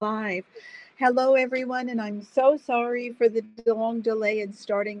live. Hello, everyone, and I'm so sorry for the long delay in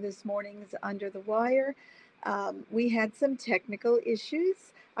starting this morning's Under the Wire. We had some technical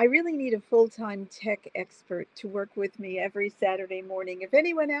issues. I really need a full time tech expert to work with me every Saturday morning. If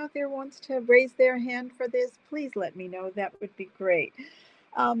anyone out there wants to raise their hand for this, please let me know. That would be great.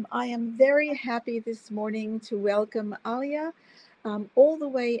 I am very happy this morning to welcome Alia all the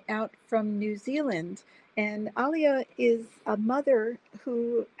way out from New Zealand. And Alia is a mother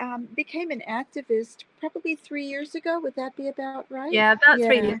who became an activist probably 3 years ago. Would that be about right? Yeah, about 3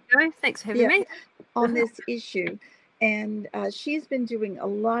 years Yeah, ago. Thanks for having yeah, me. on this issue. And she's been doing a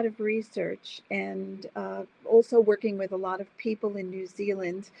lot of research and also working with a lot of people in New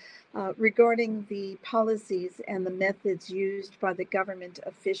Zealand regarding the policies and the methods used by the government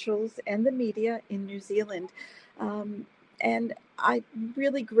officials and the media in New Zealand. Um, and I'm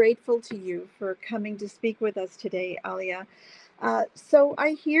really grateful to you for coming to speak with us today, Alia. So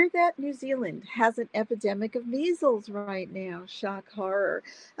I hear that New Zealand has an epidemic of measles right now. Shock horror.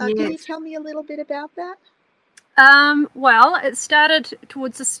 Can you Yes. tell me a little bit about that? Well, it started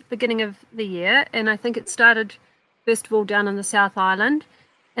towards the beginning of the year, and I think it started first of all down in the South Island,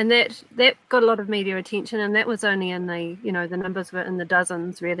 and that got a lot of media attention, and that was only in the numbers were in the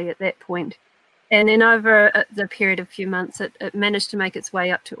dozens really at that point. And then over the period of a few months, it managed to make its way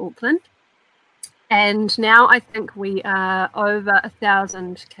up to Auckland. And now I think we are over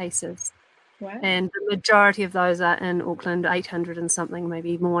 1,000 cases. Wow. And the majority of those are in Auckland, 800 and something,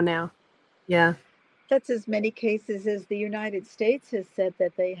 maybe more now. Yeah. That's as many cases as the United States has said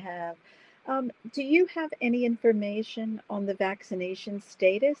that they have. Do you have any information on the vaccination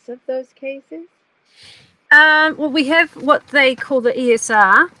status of those cases? Well, we have what they call the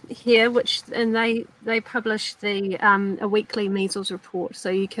ESR here, and they publish a weekly measles report, so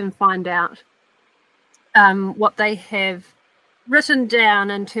you can find out what they have written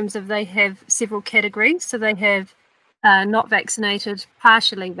down in terms of they have several categories. So they have not vaccinated,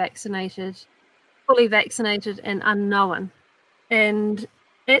 partially vaccinated, fully vaccinated, and unknown. And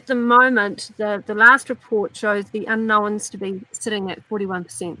at the moment, the last report shows the unknowns to be sitting at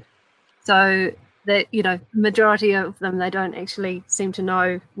 41%. So that, majority of them, they don't actually seem to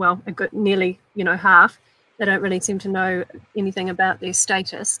know, well, a good nearly, half, they don't really seem to know anything about their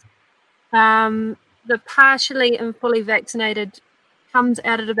status. The partially and fully vaccinated comes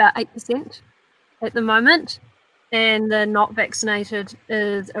out at about 8% at the moment, and the not vaccinated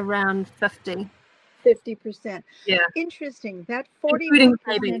is around 50. 50%. Yeah. Interesting. That Including 41%.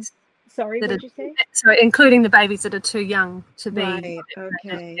 babies. Sorry, what'd you say? Sorry, including the babies that are too young to be. Right.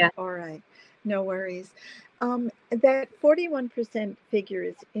 Okay. Yeah. All right. No worries. That 41% figure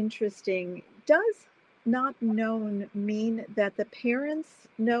is interesting. Does not known mean that the parents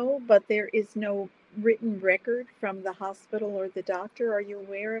know, but there is no written record from the hospital or the doctor? Are you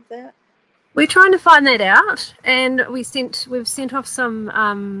aware of that? We're trying to find that out, and we've sent off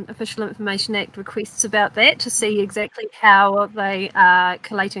some Official Information Act requests about that to see exactly how they are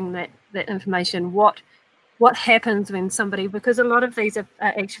collating that information. What happens when somebody, because a lot of these are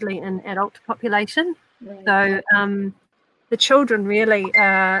actually in adult population. Right. So the children really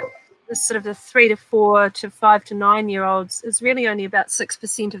the sort of the 3 to 4 to 5 to 9-year-olds is really only about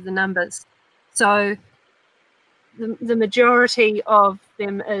 6% of the numbers. So the majority of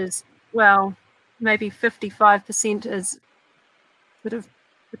them is, well, maybe 55% is sort of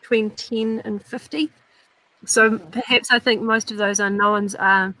between 10 and 50. So perhaps I think most of those unknowns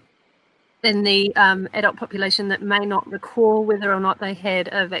are in the adult population that may not recall whether or not they had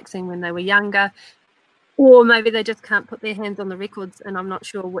a vaccine when they were younger, or maybe they just can't put their hands on the records, and I'm not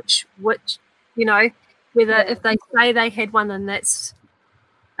sure which whether if they say they had one, then that's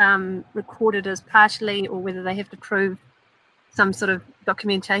recorded as partially, or whether they have to prove some sort of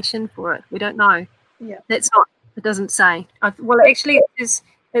documentation for it. We don't know. Yeah. It doesn't say. Well, actually, it's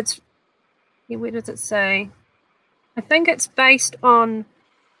where does it say? I think it's based on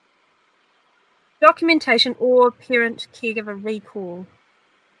documentation or parent caregiver recall.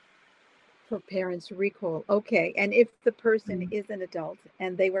 For parents recall. Okay. And if the person is an adult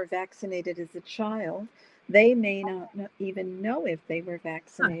and they were vaccinated as a child, they may not even know if they were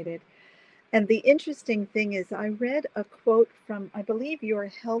vaccinated. And the interesting thing is, I read a quote from, I believe, your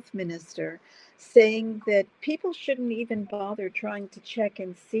health minister saying that people shouldn't even bother trying to check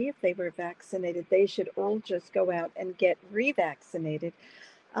and see if they were vaccinated. They should all just go out and get revaccinated.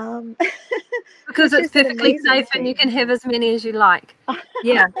 Because it's perfectly safe and you can have as many as you like.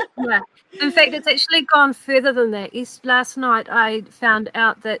 Yeah. In fact, it's actually gone further than that. Last night I found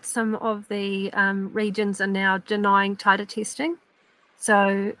out that some of the regions are now denying titer testing.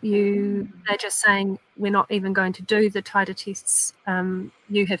 So they're just saying we're not even going to do the titer tests.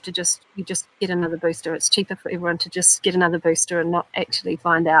 You just get another booster. It's cheaper for everyone to just get another booster and not actually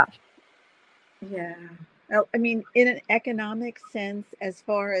find out. Yeah. Well, I mean, in an economic sense, as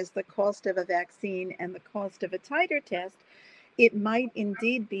far as the cost of a vaccine and the cost of a titer test, it might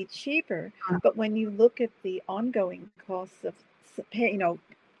indeed be cheaper. But when you look at the ongoing costs of,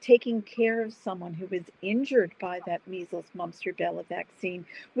 taking care of someone who was injured by that measles, mumps, rubella vaccine,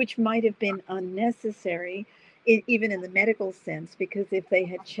 which might have been unnecessary, even in the medical sense, because if they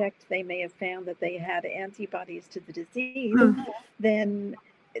had checked, they may have found that they had antibodies to the disease, then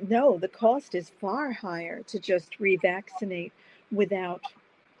no, the cost is far higher to just revaccinate without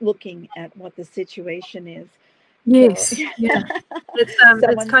looking at what the situation is. Yes, So, yeah. It's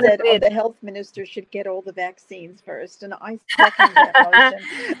someone kind of said, "Oh, weird. the health minister should get all the vaccines first," and I second that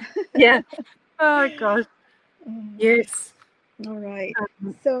motion. Yeah. Oh God. Yes. All right.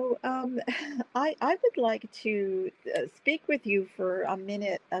 So, I would like to speak with you for a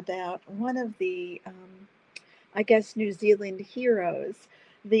minute about one of the, I guess, New Zealand heroes,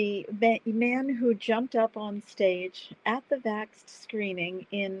 the man who jumped up on stage at the Vaxxed screening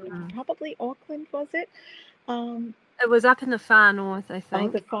in probably Auckland, was it? It was up in the far north, I Oh,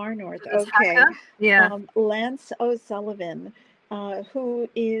 think. the far north. It was Okay. Haka. Yeah. Lance O'Sullivan, who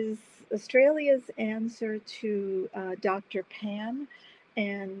is Australia's answer to Dr. Pan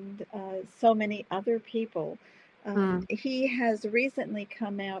and so many other people. He has recently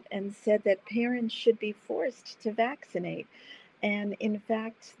come out and said that parents should be forced to vaccinate. And in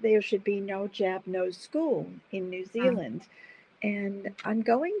fact, there should be no jab, no school in New Zealand. And I'm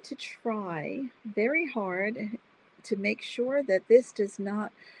going to try very hard to make sure that this does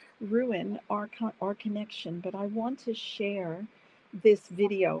not ruin our connection. But I want to share this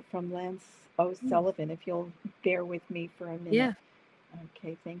video from Lance O'Sullivan, if you'll bear with me for a minute. Yeah.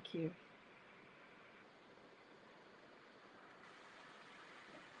 Okay, thank you.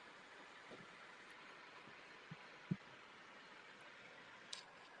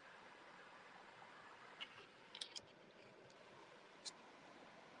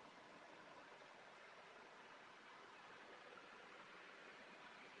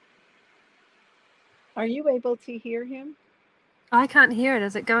 Are you able to hear him? I can't hear it.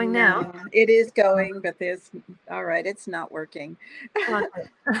 Is it going now? It is going, but all right, it's not working.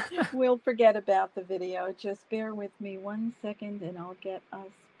 We'll forget about the video. Just bear with me 1 second and I'll get us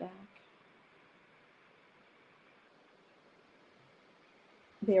back.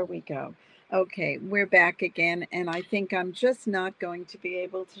 There we go. Okay, we're back again, and I think I'm just not going to be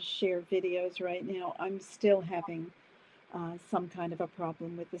able to share videos right now. I'm still having some kind of a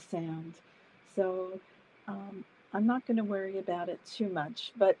problem with the sound. So I'm not going to worry about it too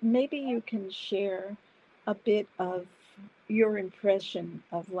much, but maybe you can share a bit of your impression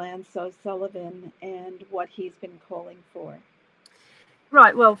of Lance O'Sullivan and what he's been calling for.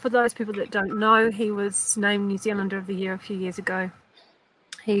 Right. Well, for those people that don't know, he was named New Zealander of the Year a few years ago.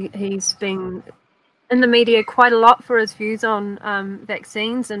 He's been in the media quite a lot for his views on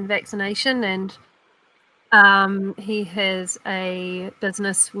vaccines and vaccination, and he has a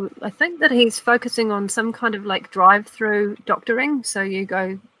business. I think that he's focusing on some kind of like drive-through doctoring. So you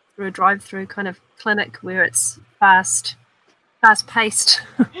go through a drive-through kind of clinic where it's fast-paced.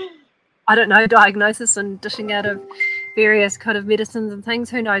 I don't know, diagnosis and dishing out of various kind of medicines and things.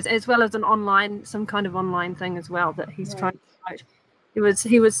 Who knows? As well as some kind of online thing as well that he's trying to promote.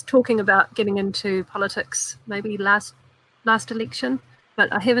 He was talking about getting into politics maybe last election,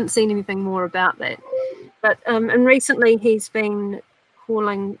 but I haven't seen anything more about that. But and recently he's been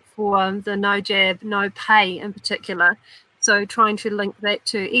calling for the no jab, no pay in particular. So trying to link that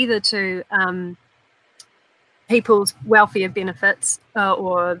to either to people's welfare benefits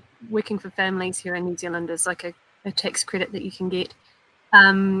or working for families here in New Zealand is like a tax credit that you can get,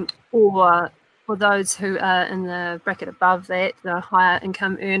 or for those who are in the bracket above that, the higher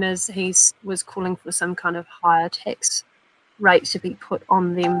income earners, he was calling for some kind of higher tax rate to be put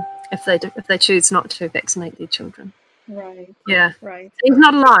on them if they choose not to vaccinate their children. Right. Yeah. Right. He's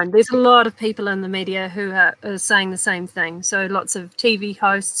not alone. There's a lot of people in the media who are saying the same thing. So lots of TV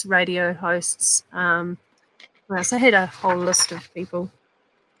hosts, radio hosts. So I had a whole list of people,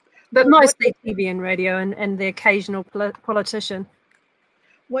 but mostly TV and radio and the occasional politician.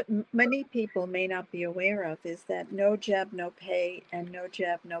 What many people may not be aware of is that no jab, no pay and no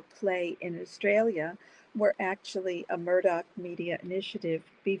jab, no play in Australia were actually a Murdoch media initiative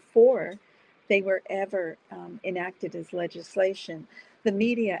before they were ever enacted as legislation. the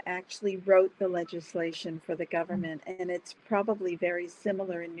media actually wrote the legislation for the government, and it's probably very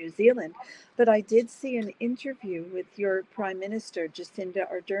similar in New Zealand. But I did see an interview with your Prime Minister, Jacinda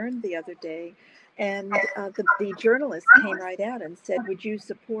Ardern, the other day, and the journalist came right out and said, "Would you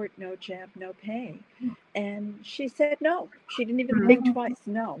support no jab, no pay?" And she said no. She didn't even think twice,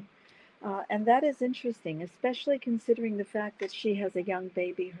 no. And that is interesting, especially considering the fact that she has a young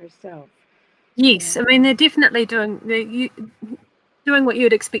baby herself. Yes, I And mean, they're definitely doing what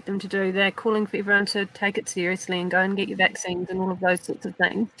you'd expect them to do. They're calling for everyone to take it seriously and go and get your vaccines and all of those sorts of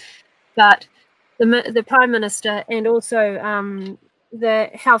things. But the Prime Minister and also the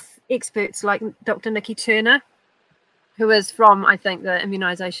health experts like Dr. Nikki Turner, who is from, I think, the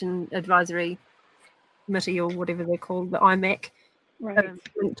Immunisation Advisory Committee or whatever they're called, the IMAC, right.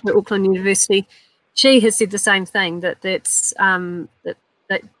 to Auckland University, she has said the same thing, that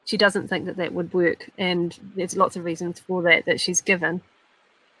she doesn't think that would work, and there's lots of reasons for that she's given.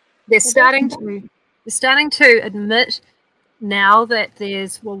 They're starting to admit now that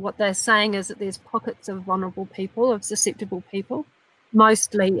what they're saying is that there's pockets of vulnerable people, of susceptible people,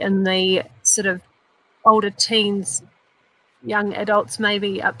 mostly in the sort of older teens, young adults,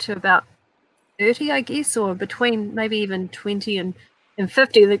 maybe up to about 30, I guess, or between maybe even 20 and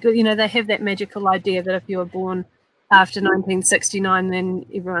 50. They have that magical idea that if you were born after 1969, then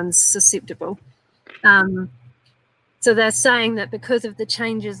everyone's susceptible. So they're saying that because of the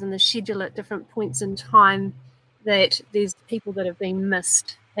changes in the schedule at different points in time, that there's people that have been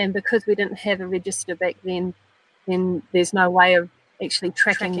missed. And because we didn't have a register back then there's no way of actually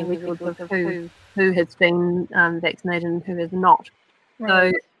tracking the records of who has been vaccinated and who has not.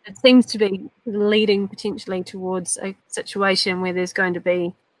 Right. So it seems to be leading potentially towards a situation where there's going to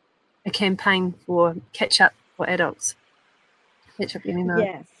be a campaign for catch-up for adults. Catch-up anymore.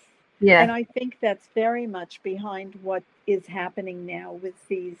 Yes. Yeah. And I think that's very much behind what is happening now with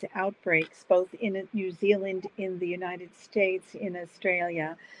these outbreaks, both in New Zealand, in the United States, in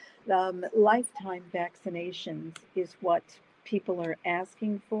Australia. Lifetime vaccinations is what people are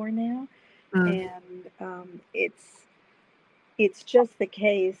asking for now. And it's just the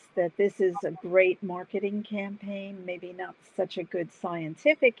case that this is a great marketing campaign, maybe not such a good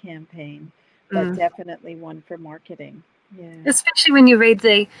scientific campaign, but definitely one for marketing. Yeah. Especially when you read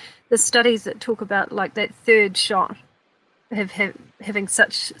the studies that talk about like that third shot having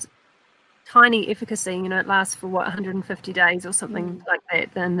such tiny efficacy, it lasts for 150 days or something like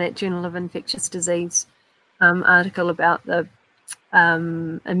that, in that Journal of Infectious Disease article about the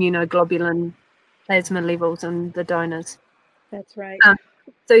immunoglobulin plasma levels in the donors. That's right.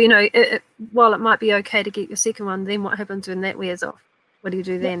 So, while it might be okay to get your second one, then what happens when that wears off? What do you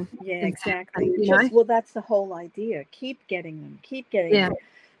do then? Yeah, exactly. Well, that's the whole idea. Keep getting them. Them.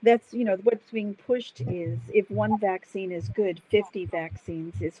 That's, what's being pushed is if one vaccine is good, 50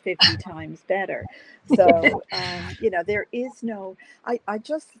 vaccines is 50 times better. So, there is no, I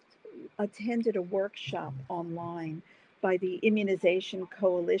just attended a workshop online by the Immunization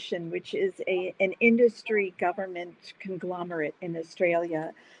Coalition, which is an industry government conglomerate in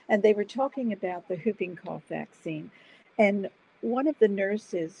Australia. And they were talking about the whooping cough vaccine. And one of the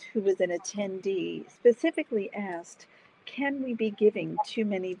nurses who was an attendee specifically asked, "Can we be giving too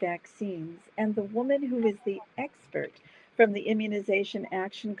many vaccines?" And the woman who is the expert from the Immunization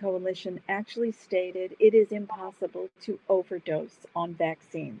Action Coalition actually stated it is impossible to overdose on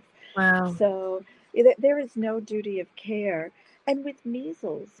vaccines. Wow. So there is no duty of care. And with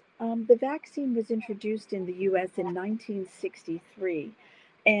measles, the vaccine was introduced in the US in 1963.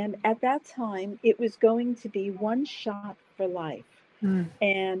 And at that time, it was going to be one shot for life.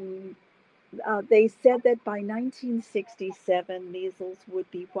 And they said that by 1967, measles would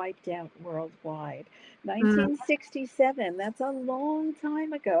be wiped out worldwide. 1967, that's a long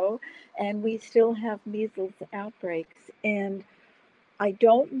time ago. And we still have measles outbreaks. And I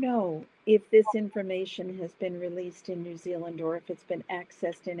don't know if this information has been released in New Zealand or if it's been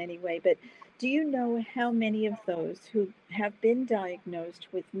accessed in any way, but do you know how many of those who have been diagnosed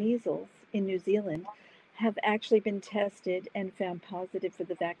with measles in New Zealand have actually been tested and found positive for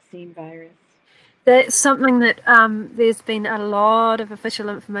the vaccine virus? That's something that there's been a lot of official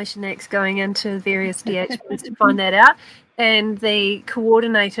information acts going into various DHBs to find that out, and the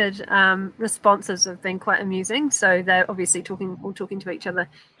coordinated responses have been quite amusing. So they're obviously all talking to each other.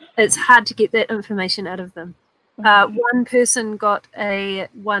 It's hard to get that information out of them. One person got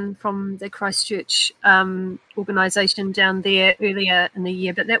one from the Christchurch organisation down there earlier in the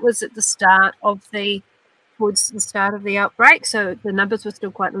year, but that was at the start of towards the start of the outbreak, so the numbers were still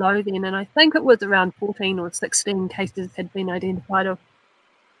quite low then, and I think it was around 14 or 16 cases had been identified of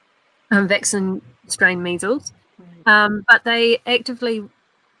vaccine strain measles. But they actively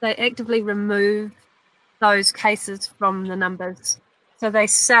remove those cases from the numbers. So they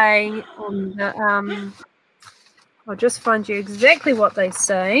say on the I'll just find you exactly what they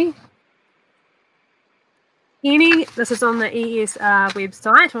say. This is on the ESR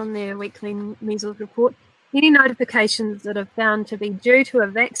website on their weekly measles report. Any notifications that are found to be due to a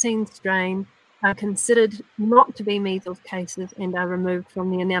vaccine strain are considered not to be measles cases and are removed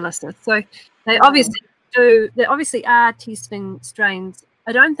from the analysis. So they obviously are testing strains.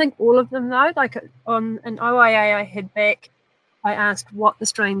 I don't think all of them though. Like on an OIA I had back, I asked what the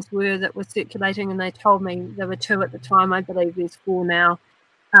strains were that were circulating, and they told me there were 2 at the time. I believe there's 4 now.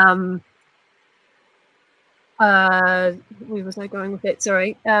 Where was I going with that?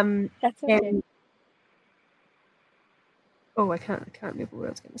 Sorry. That's okay. And, I can't remember what I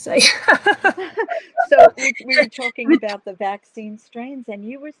was going to say. So we were talking about the vaccine strains, and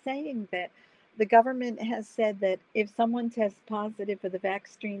you were saying that the government has said that if someone tests positive for the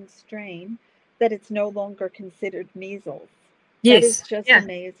vaccine strain, that it's no longer considered measles. Yes. That is just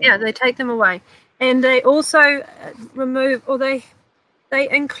amazing. Yeah, they take them away. And they also remove, or they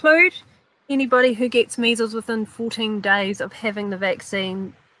include anybody who gets measles within 14 days of having the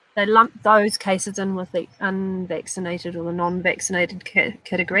vaccine. They lump those cases in with the unvaccinated or the non-vaccinated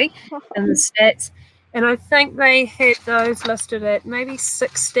category in the stats. And I think they had those listed at maybe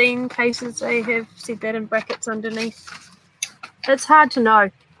 16 cases. They have said that in brackets underneath. It's hard to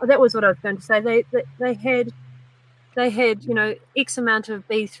know. Oh, that was what I was going to say. They had, X amount of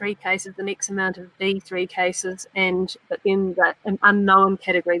B3 cases and X amount of D3 cases, but then an unknown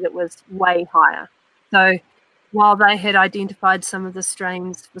category that was way higher. So while they had identified some of the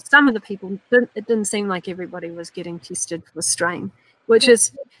strains for some of the people, it didn't seem like everybody was getting tested for strain, which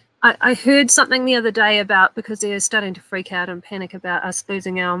is, I heard something the other day about, because they're starting to freak out and panic about us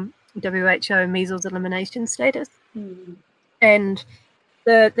losing our WHO measles elimination status. Mm-hmm. And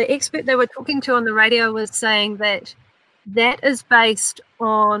the expert they were talking to on the radio was saying that is based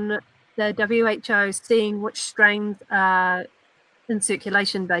on the WHO seeing which strains are in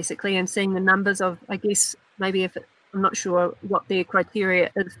circulation, basically, and seeing the numbers of, I guess, maybe I'm not sure what their criteria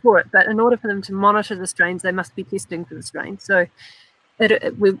is for it, but in order for them to monitor the strains, they must be testing for the strains. So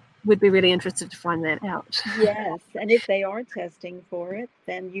we would be really interested to find that out. Yes, and if they are testing for it,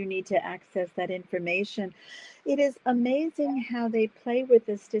 then you need to access that information. It is amazing how they play with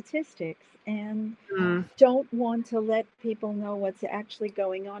the statistics and don't want to let people know what's actually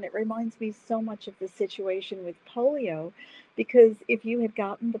going on. It reminds me so much of the situation with polio, because if you had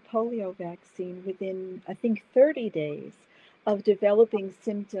gotten the polio vaccine within, I think, 30 days of developing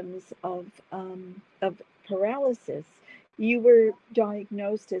symptoms of paralysis, you were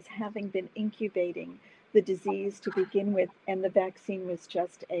diagnosed as having been incubating the disease to begin with, and the vaccine was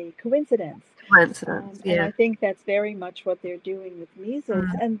just a coincidence. Yeah. And I think that's very much what they're doing with measles.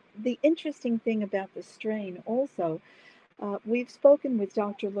 And the interesting thing about the strain also, we've spoken with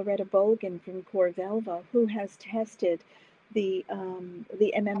Dr. Loretta Bolgan from Corvelva, who has tested the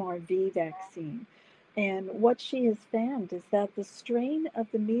MMRV vaccine. And what she has found is that the strain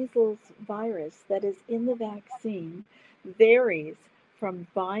of the measles virus that is in the vaccine varies from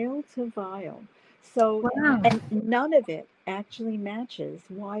vial to vial. So, and none of it actually matches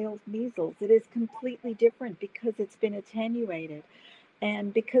wild measles. It is completely different because it's been attenuated.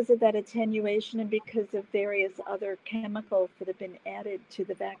 And because of that attenuation and because of various other chemicals that have been added to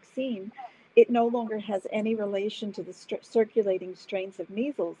the vaccine, it no longer has any relation to the circulating strains of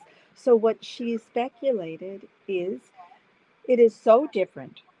measles. So what she speculated is it is so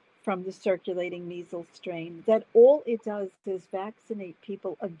different from the circulating measles strain that all it does is vaccinate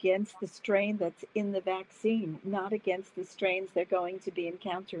people against the strain that's in the vaccine, not against the strains they're going to be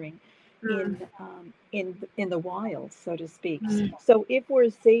encountering in the wild, so to speak. So if we're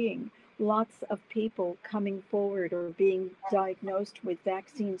seeing lots of people coming forward or being diagnosed with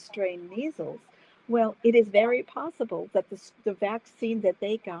vaccine strain measles, well, it is very possible that the vaccine that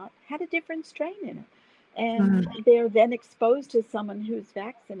they got had a different strain in it. And they're then exposed to someone who's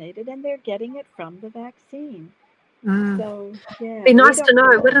vaccinated, and they're getting it from the vaccine. So, yeah. It'd be nice to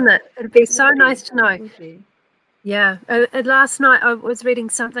know, wouldn't it? It'd be so nice to know. Yeah. Last night I was reading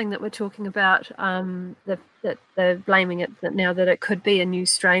something that we're talking about that they're blaming it now that it could be a new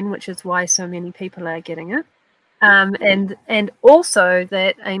strain, which is why so many people are getting it. And also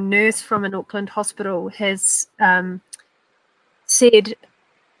that a nurse from an Auckland hospital has said,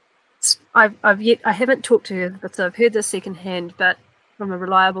 I haven't talked to her, but so I've heard this secondhand, but from a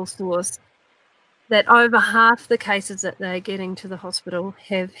reliable source, that over half the cases that they're getting to the hospital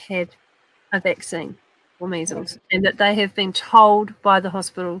have had a vaccine for measles, and that they have been told by the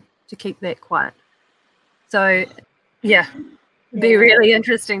hospital to keep that quiet. So, yeah, it'd be really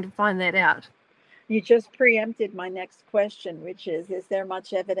interesting to find that out. You just preempted my next question, which is there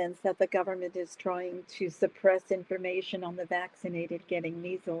much evidence that the government is trying to suppress information on the vaccinated getting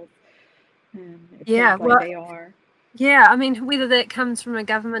measles? It Yeah, seems like they are. Yeah, I mean, whether that comes from a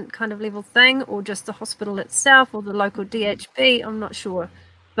government kind of level thing or just the hospital itself or the local DHB, I'm not sure.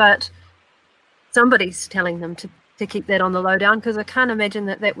 But somebody's telling them to keep that on the lowdown, because I can't imagine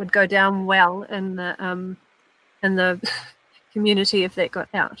that would go down well in the community if that got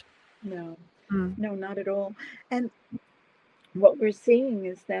out. No, no, not at all. And what we're seeing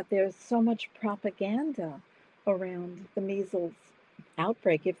is that there's so much propaganda around the measles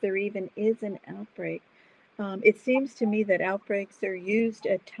outbreak, if there even is an outbreak. It seems to me that outbreaks are used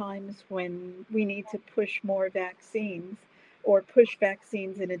at times when we need to push more vaccines or push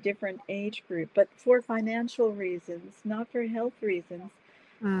vaccines in a different age group, but for financial reasons, not for health reasons.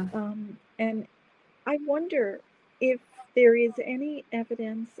 And I wonder if there is any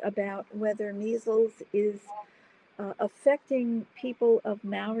evidence about whether measles is affecting people of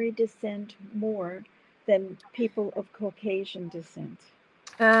Maori descent more than people of Caucasian descent.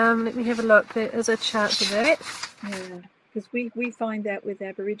 Let me have a look. There is a chart for that. Yeah, because we find that with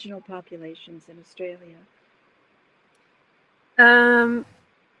Aboriginal populations in Australia.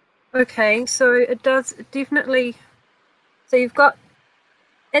 Okay, so it does definitely. So you've got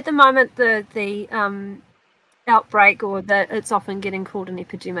at the moment the outbreak, or that it's often getting called an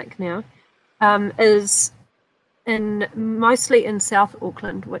epidemic now, is mostly in South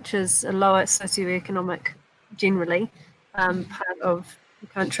Auckland, which is a lower socioeconomic, generally, part of the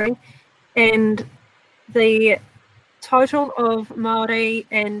country, and the total of Maori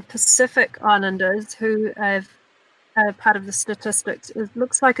and Pacific Islanders who are part of the statistics, it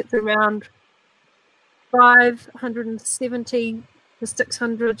looks like it's around 570 to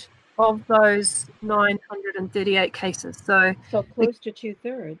 600 of those 938 cases. So close to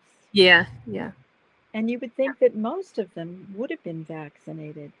 2/3. Yeah. And you would think that most of them would have been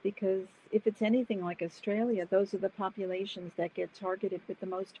vaccinated, because if it's anything like Australia, those are the populations that get targeted with the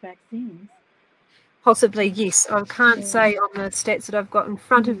most vaccines. Possibly, yes. I can't say on the stats that I've got in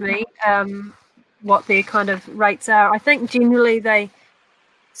front of me what their kind of rates are. I think generally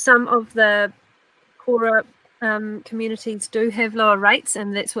some of the poorer communities do have lower rates,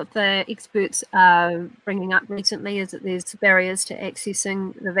 and that's what the experts are bringing up recently, is that there's barriers to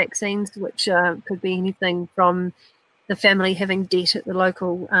accessing the vaccines, which could be anything from the family having debt at the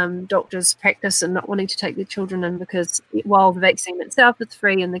local doctor's practice and not wanting to take their children in, because while the vaccine itself is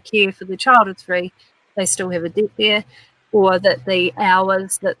free and the care for the child is free, they still have a debt there, or that the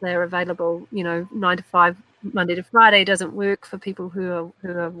hours that they're available, 9 to 5, Monday to Friday, doesn't work for people who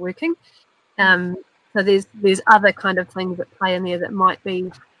are working. So there's other kind of things that play in there that might be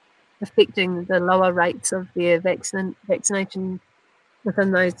affecting the lower rates of their vaccination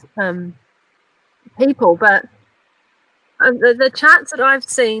within those people. But the charts that I've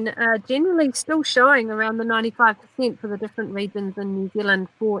seen are generally still showing around the 95% for the different regions in New Zealand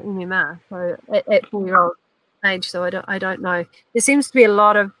for MMR, so at 4-year-old age. So I don't know. There seems to be a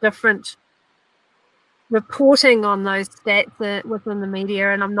lot of different reporting on those stats within the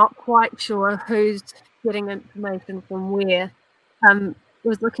media, and I'm not quite sure who's getting information from where. I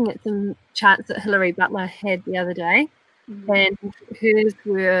was looking at some charts that Hilary Butler had the other day, and hers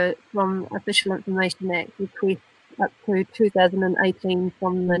were from Official Information Act request up to 2018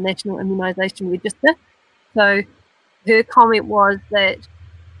 from the National Immunisation Register. So her comment was that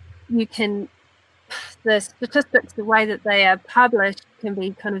the statistics, the way that they are published, can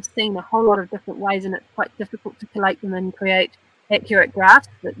be kind of seen a whole lot of different ways, and it's quite difficult to collate them and create accurate graphs,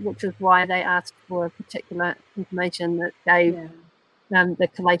 which is why they asked for particular information that gave the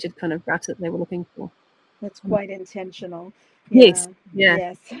collated kind of graphs that they were looking for. That's quite intentional. Yes.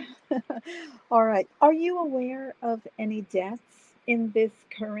 All right. Are you aware of any deaths in this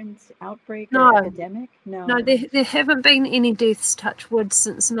current outbreak or epidemic? No, there haven't been any deaths, touch wood,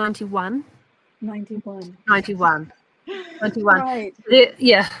 since 91. 91. Right.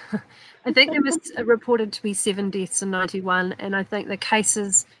 Yeah. I think there was reported to be 7 deaths in 91, and I think the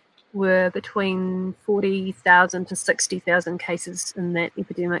cases were between 40,000 to 60,000 cases in that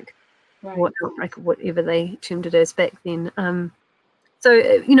epidemic, or outbreak, or whatever they termed it as back then.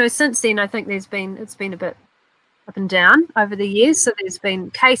 So since then, I think it's been a bit up and down over the years. So there's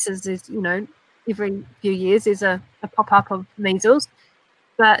been cases, every few years there's a pop-up of measles,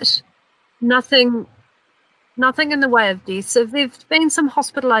 but nothing in the way of deaths. So there've been some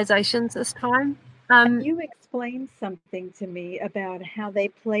hospitalizations this time. You explained something to me about how they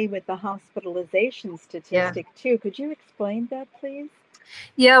play with the hospitalization statistic too. Could you explain that, please?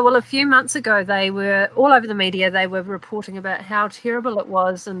 Yeah, well, a few months ago, they were all over the media. They were reporting about how terrible it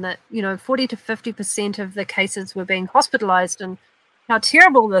was, and that 40 to 50% of the cases were being hospitalised, and how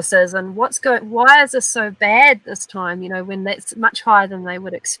terrible this is, and why is this so bad this time? When that's much higher than they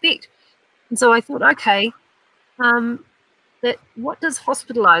would expect. And so I thought, okay, that what does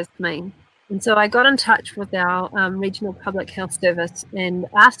hospitalised mean? And so I got in touch with our regional public health service and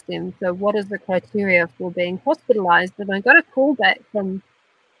asked them, so what is the criteria for being hospitalised? And I got a call back from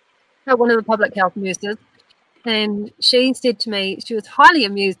one of the public health nurses, and she said to me she was highly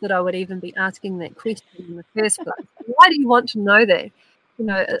amused that I would even be asking that question in the first place. Why do you want to know that?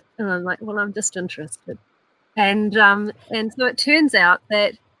 And I'm like, well, I'm just interested. And so it turns out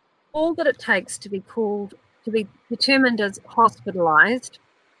that all that it takes to be determined as hospitalised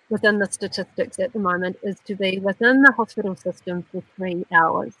within the statistics at the moment is to be within the hospital system for 3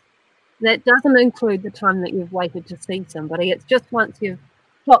 hours. That doesn't include the time that you've waited to see somebody. It's just once you've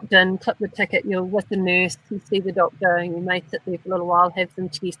clocked in, clipped the ticket, you're with the nurse, you see the doctor, and you may sit there for a little while, have some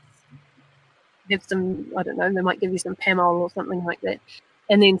tests, have some, I don't know, they might give you some Pamol or something like that,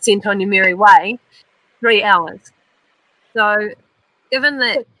 and then sent on your merry way. 3 hours. So given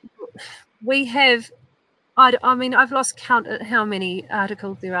that we have, I mean, I've lost count at how many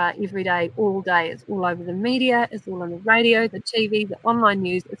articles there are every day, all day. It's all over the media, it's all on the radio, the TV, the online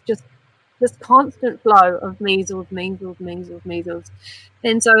news. It's just this constant flow of measles, measles, measles, measles.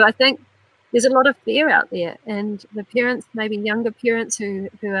 And so I think there's a lot of fear out there, and the parents, maybe younger parents who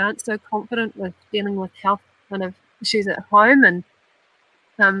aren't so confident with dealing with health kind of issues at home and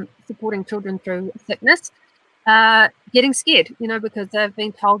supporting children through sickness, getting scared, because they've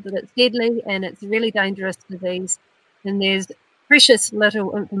been told that it's deadly and it's a really dangerous disease, and there's precious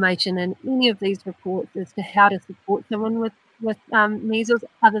little information in any of these reports as to how to support someone with measles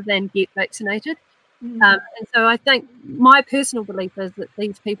other than get vaccinated. Mm-hmm. And so I think my personal belief is that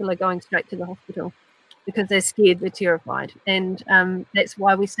these people are going straight to the hospital because they're scared, they're terrified, and that's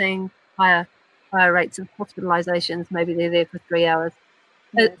why we're seeing higher rates of hospitalizations. Maybe they're there for 3 hours.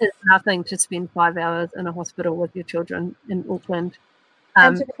 Yes. It's nothing to spend 5 hours in a hospital with your children in Auckland.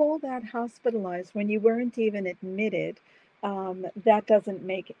 And to call that hospitalized when you weren't even admitted, that doesn't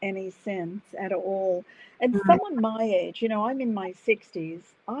make any sense at all. And someone my age, I'm in my 60s,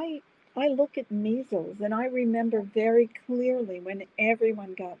 I look at measles and I remember very clearly when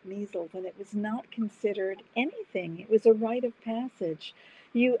everyone got measles, and it was not considered anything. It was a rite of passage.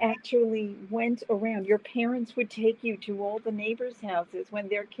 You actually went around. Your parents would take you to all the neighbors' houses when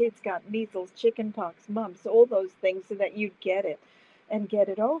their kids got measles, chickenpox, mumps, all those things so that you'd get it and get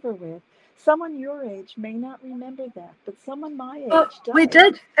it over with. Someone your age may not remember that, but someone my age does. We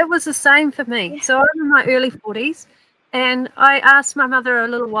did. It was the same for me. Yeah. So I'm in my early 40s, and I asked my mother a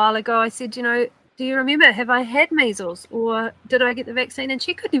little while ago, I said, do you remember, have I had measles or did I get the vaccine? And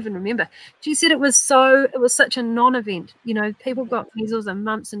she couldn't even remember. She said it was such a non-event. People got measles and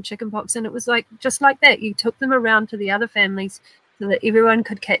mumps and chickenpox, and it was like just like that. You took them around to the other families so that everyone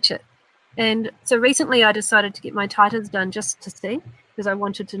could catch it. And so recently I decided to get my titers done just to see, because I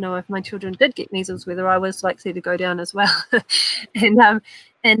wanted to know if my children did get measles, whether I was likely to go down as well.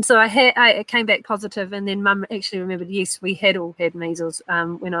 and so I came back positive, and then Mum actually remembered, yes, we had all had measles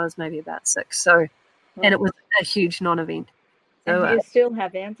when I was maybe about 6. So, and it was a huge non-event. So, and you still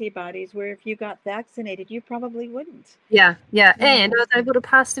have antibodies where if you got vaccinated, you probably wouldn't. Yeah. And I was able to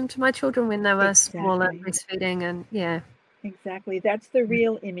pass them to my children when they were small and breastfeeding, and yeah. Exactly. That's the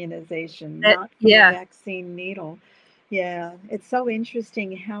real immunization, not from a vaccine needle. Yeah. It's so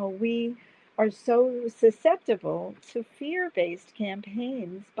interesting how we are so susceptible to fear-based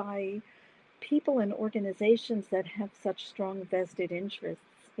campaigns by people and organizations that have such strong vested interests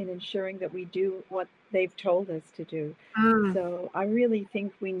in ensuring that we do what they've told us to do. So I really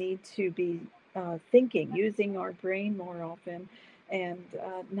think we need to be thinking, using our brain more often, and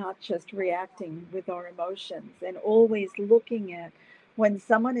not just reacting with our emotions, and always looking at when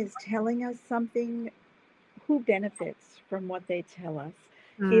someone is telling us something, who benefits from what they tell us.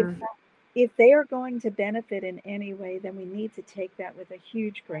 If they are going to benefit in any way, then we need to take that with a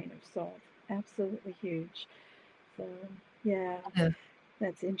huge grain of salt. Absolutely huge. So yeah.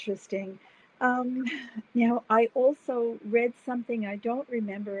 That's interesting. Now, I also read something, I don't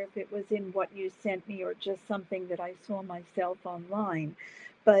remember if it was in what you sent me or just something that I saw myself online,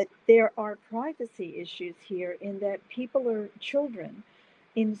 but there are privacy issues here in that children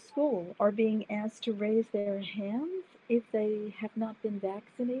in school are being asked to raise their hands if they have not been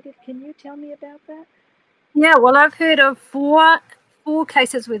vaccinated. Can you tell me about that? Yeah, well, I've heard of four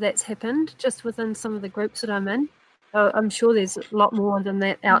cases where that's happened just within some of the groups that I'm in. So I'm sure there's a lot more than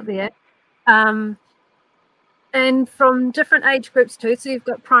that out there. and from different age groups too. So you've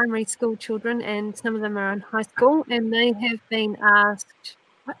got primary school children, and some of them are in high school, and they have been asked.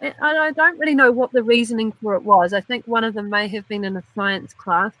 I don't really know what the reasoning for it was. I think one of them may have been in a science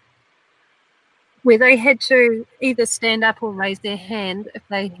class where they had to either stand up or raise their hand if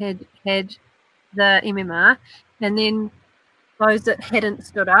they had had the MMR, and then those that hadn't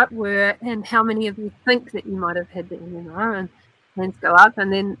stood up were, and how many of you think that you might have had the MMR, and hands go up,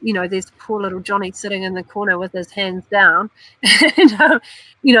 and then there's poor little Johnny sitting in the corner with his hands down, and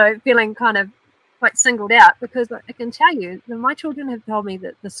feeling kind of quite singled out, because I can tell you that my children have told me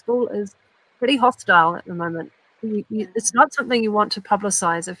that the school is pretty hostile at the moment. It's not something you want to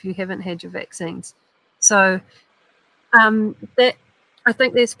publicize if you haven't had your vaccines. So that I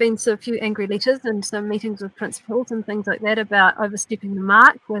think there's been a few angry letters and some meetings with principals and things like that about overstepping the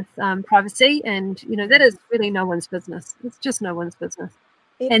mark with privacy, and that is really no one's business. It's just no one's business.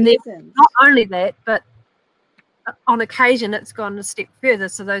 And then not only that, but on occasion it's gone a step further.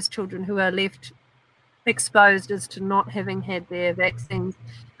 So those children who are left exposed as to not having had their vaccines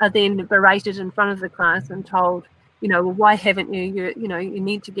are then berated in front of the class and told, well, why haven't you? You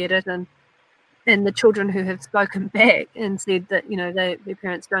need to get it. And the children who have spoken back and said that their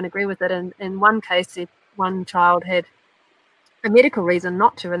parents don't agree with it, and in one case one child had a medical reason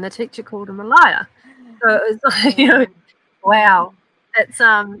not to, and the teacher called him a liar. So it was like, wow, it's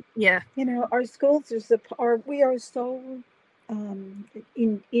yeah. Our schools we are so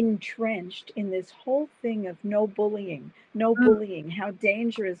entrenched in this whole thing of no bullying, how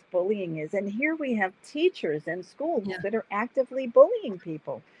dangerous bullying is, and here we have teachers and schools that are actively bullying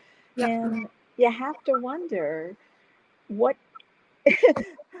people, and you have to wonder, what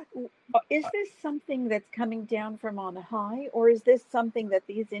is this something that's coming down from on high, or is this something that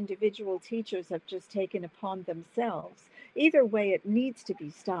these individual teachers have just taken upon themselves? Either way, it needs to be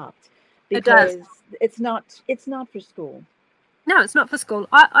stopped, because it's not for school. No, it's not for school.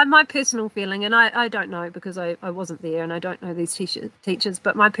 My personal feeling, and I don't know because I wasn't there and I don't know these teachers,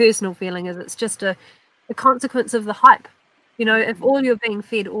 but my personal feeling is it's just a consequence of the hype. If all you're being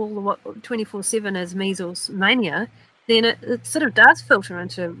fed all the 24/7 is measles mania, then it sort of does filter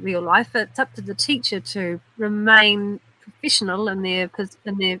into real life. It's up to the teacher to remain professional in their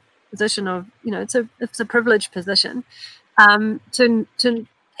position of, it's a privileged position, to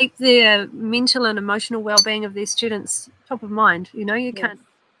keep their mental and emotional well-being of their students top of mind. You can't.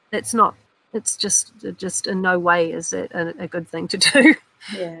 It's just in no way is it a good thing to do.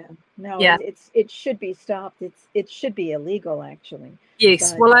 Yeah, no, yeah. It should be stopped. It should be illegal, actually.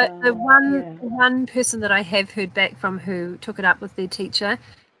 Yes. But, well, the one person that I have heard back from who took it up with their teacher,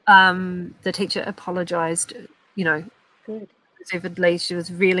 the teacher apologized. Good. Reservedly. She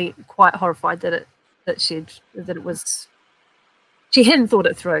was really quite horrified that she hadn't thought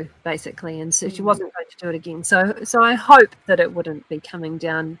it through, basically, and so she wasn't going to do it again. So I hope that it wouldn't be coming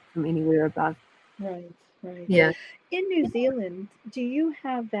down from anywhere above. Right. Yeah. In New Zealand, do you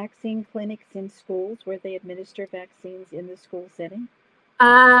have vaccine clinics in schools where they administer vaccines in the school setting?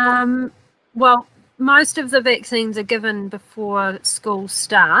 Well, most of the vaccines are given before school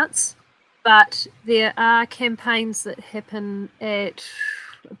starts, but there are campaigns that happen at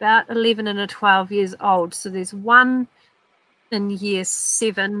about 11 and 12 years old. So there's one in year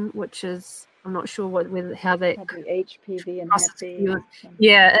 7, which is, I'm not sure how that probably HPV and Hep B.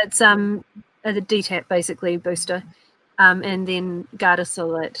 Yeah, it's the DTaP basically booster, and then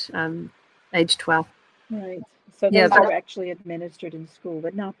Gardasil at age 12. Right. So those are actually administered in school,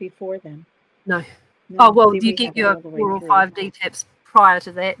 but not before then. No. Oh well, you get your 4 or 5 DTaPs prior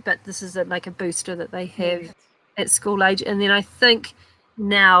to that, but this is like a booster that they have at school age, and then I think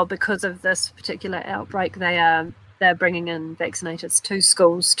now because of this particular outbreak, they're bringing in vaccinators to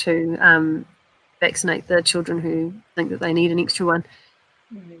schools to vaccinate the children who think that they need an extra one.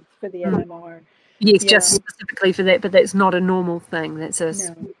 Right, for the MMR. Yes, just specifically for that, but that's not a normal thing. That's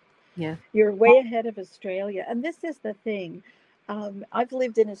yeah. You're way ahead of Australia, and this is the thing. I've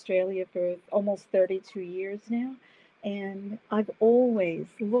lived in Australia for almost 32 years now, and I've always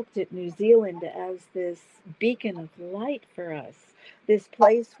looked at New Zealand as this beacon of light for us, this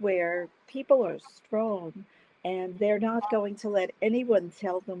place where people are strong and they're not going to let anyone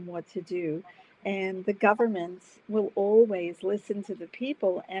tell them what to do. And the government will always listen to the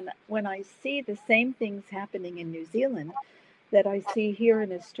people. And when I see the same things happening in New Zealand that I see here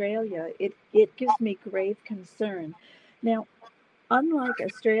in Australia, it gives me grave concern. Now, unlike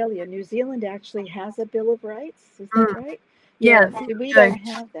Australia, New Zealand actually has a Bill of Rights. Is that right? Yeah. We don't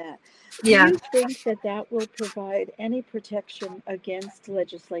have that. Yeah. Do you think that will provide any protection against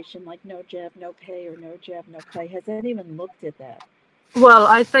legislation like no jab, no pay, or no jab, no play? Has anyone looked at that? Well,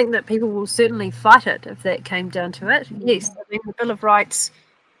 I think that people will certainly fight it if that came down to it. Yes, I mean the Bill of Rights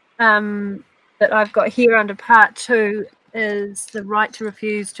that I've got here under Part 2 is the right to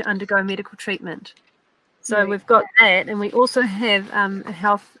refuse to undergo medical treatment. So Right. we've got that, and we also have a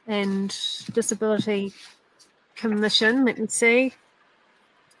Health and Disability Commission. Let me see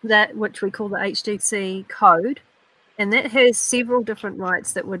that, which we call the HDC code, and that has several different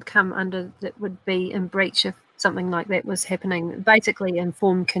rights that would come under, that would be in breach if something like that was happening. Basically,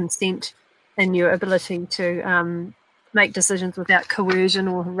 informed consent and your ability to make decisions without coercion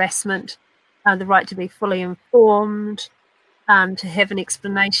or harassment, the right to be fully informed, to have an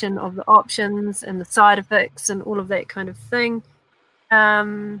explanation of the options and the side effects and all of that kind of thing.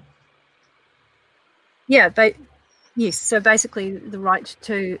 Yeah, but yes, so basically the right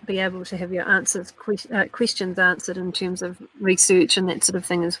to be able to have your questions answered in terms of research and that sort of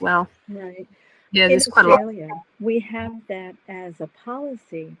thing as well. Right. Yeah, In there's quite a lot. Australia, we have that as a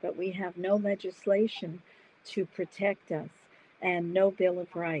policy, but we have no legislation to protect us and no Bill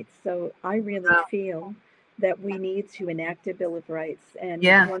of Rights. So I really feel that we need to enact a Bill of Rights. And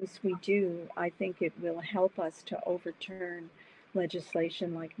Yeah. once we do, I think it will help us to overturn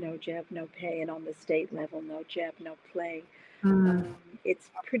legislation like no jab, no pay, and on the state level, no jab, no play. Mm. It's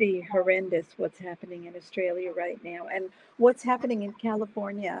pretty horrendous what's happening in Australia right now. And what's happening in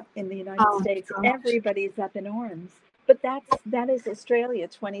California in the United Oh, States, gosh. everybody's up in arms. But that is Australia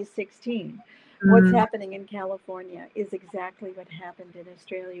 2016. What's Mm. happening in California is exactly what happened in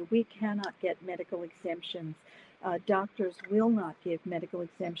Australia. We cannot get medical exemptions. Doctors will not give medical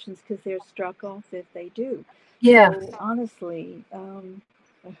exemptions because they're struck off if they do. Yeah. So honestly,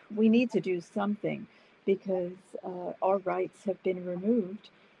 we need to do something because our rights have been removed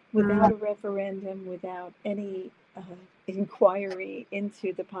without Mm. a referendum, without any inquiry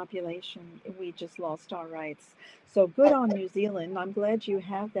into the population. We just lost our rights. So good on New Zealand. I'm glad you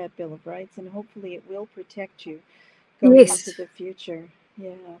have that Bill of Rights, and hopefully it will protect you going into Yes. the future.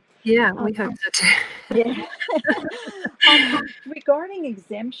 Yeah. Yeah, we Um, hope so too. yeah. Regarding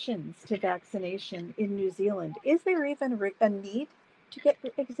exemptions to vaccination in New Zealand, is there even a need to get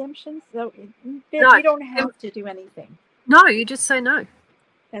exemptions? So No, you don't um, have to do anything. no, you just say no.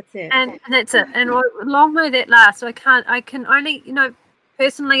 That's it. And that's it. And long may that last. I can only,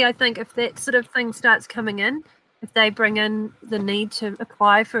 personally, I think if that sort of thing starts coming in, if they bring in the need to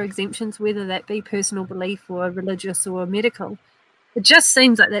apply for exemptions, whether that be personal belief or religious or medical, it just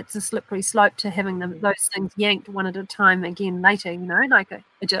seems like that's a slippery slope to having those things yanked one at a time again later. Like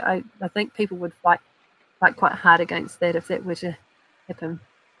I think people would fight quite hard against that if that were to happen.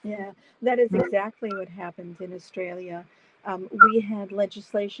 Yeah, that is exactly what happened in Australia. We had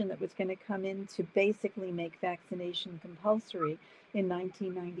legislation that was going to come in to basically make vaccination compulsory in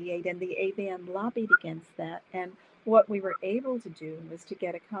 1998, and the ABN lobbied against that. And what we were able to do was to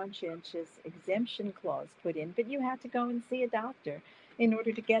get a conscientious exemption clause put in, but you had to go and see a doctor in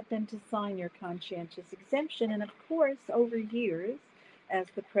order to get them to sign your conscientious exemption. And of course, over years, as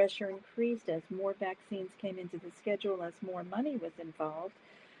the pressure increased, as more vaccines came into the schedule, as more money was involved,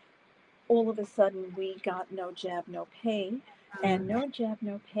 all of a sudden we got no jab, no pay. And Mm. no jab,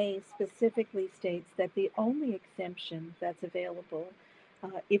 no pay specifically states that the only exemption that's available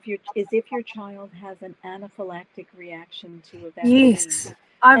if your child has an anaphylactic reaction to a vaccine. Yes,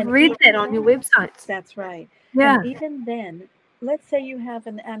 I've And read that even on your then, websites. that's right. And Yeah, even then, let's say you have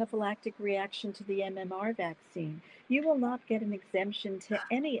an anaphylactic reaction to the MMR vaccine. You will not get an exemption to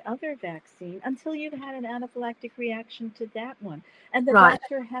any other vaccine until you've had an anaphylactic reaction to that one. And the right.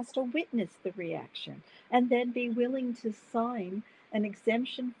 doctor has to witness the reaction and then be willing to sign an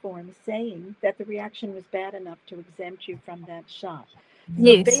exemption form saying that the reaction was bad enough to exempt you from that shot. So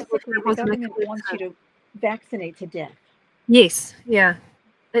Yes, basically, that the was government wants you website. to vaccinate to death. Yes, yeah.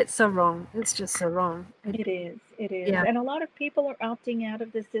 It's so wrong. It's just so wrong. It is. It is. Yeah. And a lot of people are opting out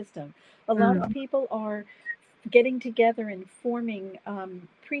of the system. A lot of Mm. people are getting together and forming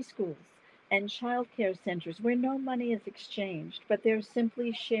preschools and child care centers where no money is exchanged, but they're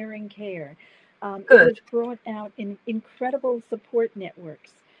simply sharing care. It Good. has brought out incredible support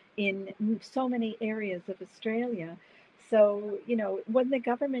networks in so many areas of Australia. So, when the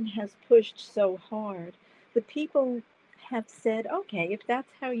government has pushed so hard, the people have said, okay, if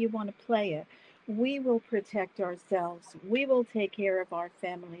that's how you want to play it, we will protect ourselves. We will take care of our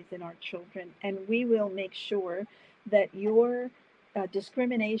families and our children, and we will make sure that your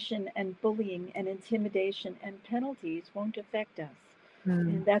discrimination and bullying and intimidation and penalties won't affect us. Mm.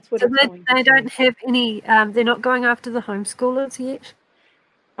 And that's what So it's going to they take. don't have any, they're not going after the homeschoolers yet?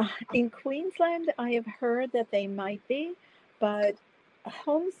 In Queensland, I have heard that they might be, but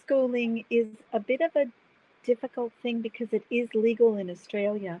homeschooling is a bit of a difficult thing because it is legal in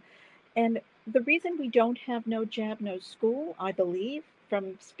Australia. And the reason we don't have no jab, no school, I believe,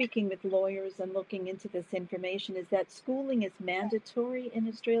 from speaking with lawyers and looking into this information, is that schooling is mandatory in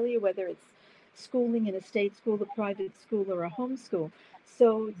Australia, whether it's schooling in a state school, a private school, or a homeschool.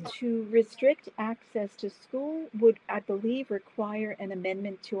 So to restrict access to school would, I believe, require an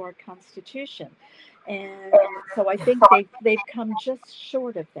amendment to our constitution. And so I think they've come just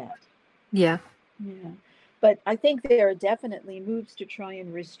short of that. Yeah. Yeah. But I think there are definitely moves to try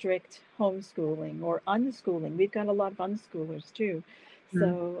and restrict homeschooling or unschooling. We've got a lot of unschoolers too. Mm.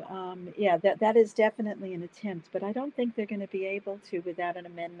 So, yeah, that is definitely an attempt, but I don't think they're going to be able to without an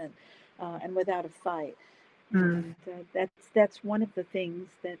amendment and without a fight. Mm. And that's one of the things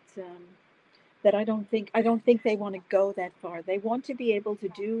that I don't think they want to go that far. They want to be able to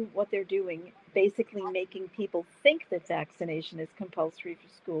do what they're doing, basically making people think that vaccination is compulsory for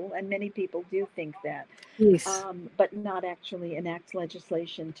school, and many people do think that, Yes. but not actually enact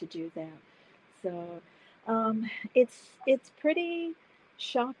legislation to do that. So it's pretty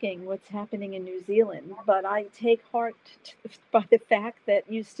shocking what's happening in New Zealand, but I take heart by the fact that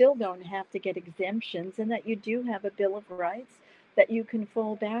you still don't have to get exemptions and that you do have a Bill of Rights that you can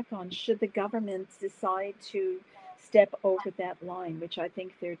fall back on should the government decide to step over that line, which I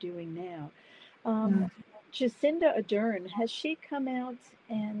think they're doing now. Um, Mm. Jacinda Ardern, has she come out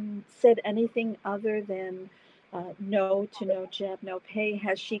and said anything other than no to no jab, no pay?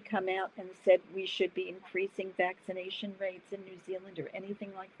 Has she come out and said we should be increasing vaccination rates in New Zealand or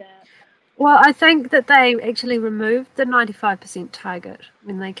anything like that? Well, I think that they actually removed the 95% target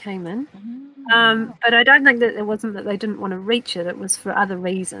when they came in. Ah, But I don't think that it wasn't that they didn't want to reach it. It was for other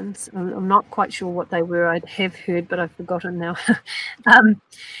reasons. I'm not quite sure what they were. I have heard, but I've forgotten now. um,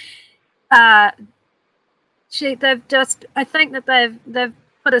 uh, I think that they've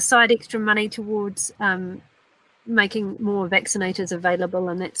put aside extra money towards making more vaccinators available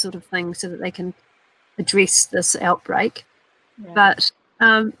and that sort of thing so that they can address this outbreak. right. But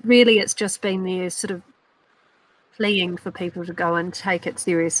really, it's just been there sort of pleading for people to go and take it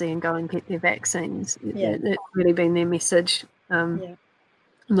seriously and go and get their vaccines. Yeah. That's really been their message Yeah.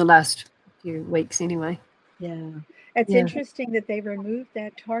 in the last few weeks anyway. Yeah. It's Yeah. interesting that they removed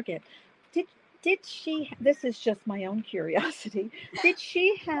that target. Did did she, this is just my own curiosity, did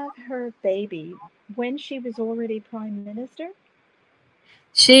she have her baby when she was already prime minister?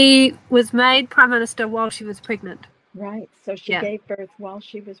 She was made prime minister while she was pregnant. Right. So she Yeah. gave birth while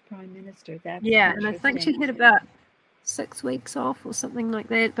she was prime minister. That's Yeah, and I think she interesting. had about 6 weeks off or something like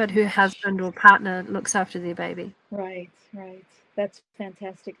that, but her husband or partner looks after their baby. Right, right. That's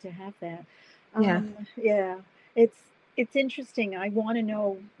fantastic to have that. Yeah. Yeah, it's it's interesting. I want to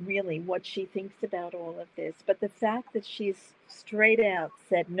know really what she thinks about all of this, but the fact that she's straight out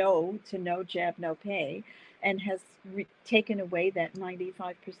said no to no jab, no pay, and has taken away that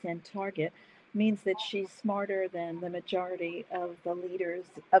 95% target means that she's smarter than the majority of the leaders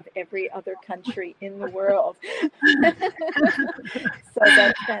of every other country in the world. So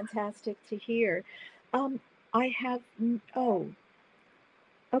that's fantastic to hear. Um, I have, oh,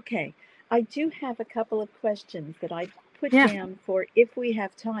 okay. I do have a couple of questions that I put Yeah. down for if we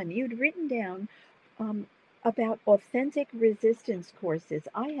have time. You'd written down um, about authentic resistance courses.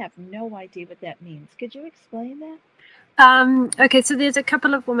 I have no idea what that means. Could you explain that? Okay, so there's a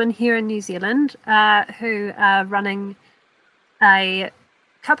couple of women here in New Zealand who are running a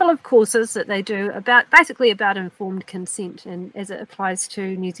couple of courses that they do basically about informed consent and as it applies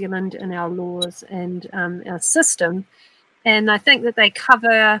to New Zealand and our laws and our system. And I think that they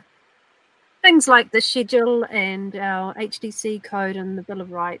cover things like the schedule and our HDC code and the Bill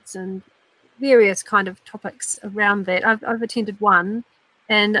of Rights and various kind of topics around that. I've attended one,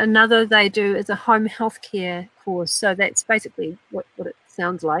 and another they do is a home healthcare course. So that's basically what it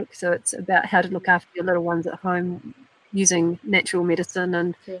sounds like. So it's about how to look after your little ones at home using natural medicine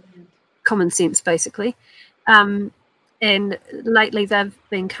and Brilliant. common sense, basically. And lately they've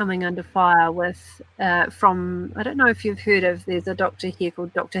been coming under fire with from, I don't know if you've heard of, there's a doctor here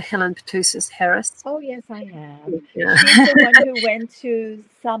called Dr. Helen Petrusas Harris. Oh, yes, I have. Yeah. She's the one who went to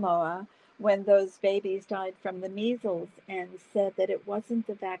Samoa when those babies died from the measles and said that it wasn't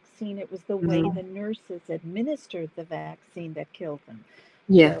the vaccine, it was the way the nurses administered the vaccine that killed them.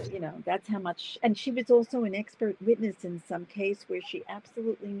 Yeah. So, that's how much. And she was also an expert witness in some case where she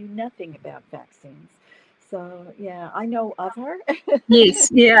absolutely knew nothing about vaccines. So, yeah, I know of her. Yes,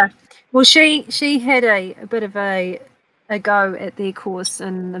 yeah. Well, she had a bit of a go at their course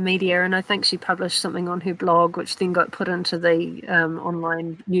in the media, and I think she published something on her blog, which then got put into the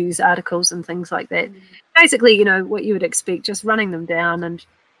online news articles and things like that. Basically, what you would expect, just running them down and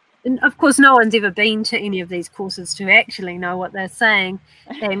and of course, no one's ever been to any of these courses to actually know what they're saying.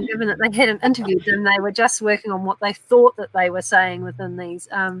 And given that they hadn't interviewed them, they were just working on what they thought that they were saying within these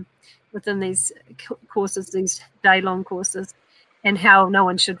courses, these day-long courses, and how no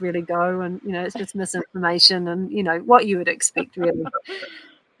one should really go. And it's just misinformation, and what you would expect, really.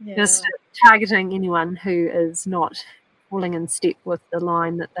 Yeah. Just targeting anyone who is not falling in step with the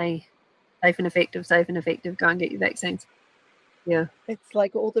line that they safe and effective, go and get your vaccines. Yeah. It's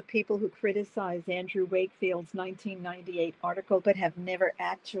like all the people who criticize Andrew Wakefield's 1998 article but have never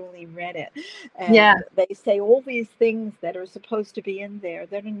actually read it. Yeah. And they say all these things that are supposed to be in there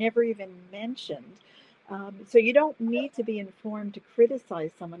that are never even mentioned. So you don't need to be informed to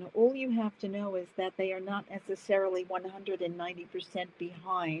criticize someone. All you have to know is that they are not necessarily 190%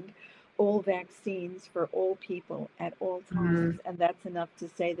 behind all vaccines for all people at all times. And that's enough to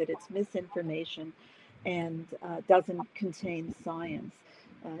say that it's misinformation and doesn't contain science.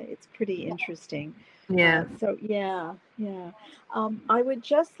 It's pretty interesting. Yeah. So yeah, yeah. I would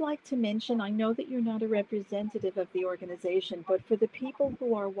just like to mention, I know that you're not a representative of the organization, but for the people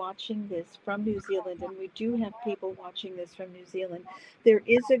who are watching this from New Zealand, and we do have people watching this from New Zealand, there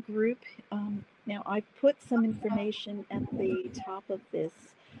is a group. Now, I've put some information at the top of this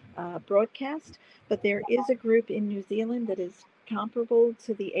broadcast, but there is a group in New Zealand that is comparable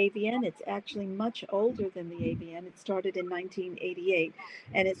to the AVN. It's actually much older than the AVN. It started in 1988,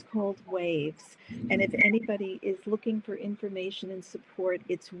 and it's called WAVES. And if anybody is looking for information and support,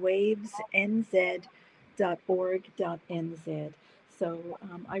 it's wavesnz.org.nz. So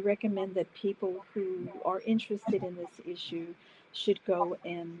I recommend that people who are interested in this issue should go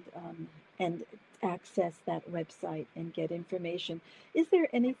and access that website and get information. Is there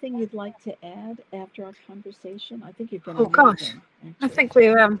anything you'd like to add after our conversation? I think you've been amazing. Gosh, I think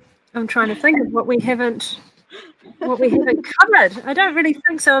we're. I'm trying to think of what we haven't covered. I don't really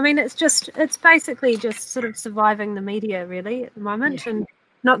think so. I mean, it's basically just sort of surviving the media really at the moment, and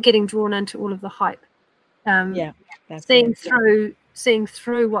not getting drawn into all of the hype. Seeing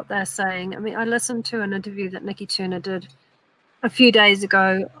through what they're saying. I mean, I listened to an interview that Nikki Turner did a few days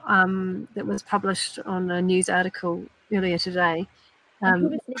ago that was published on a news article earlier today.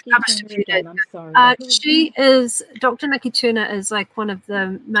 Who is Nikki Turner again? I'm sorry. She is, Dr. Nikki Turner is like one of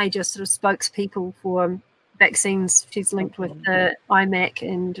the major sort of spokespeople for vaccines. She's linked with the IMAC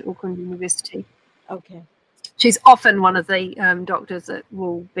and Auckland University. Okay. She's often one of the doctors that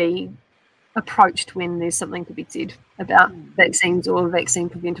will be approached when there's something to be said about vaccines or vaccine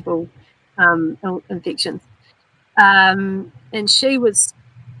preventable infections. And she was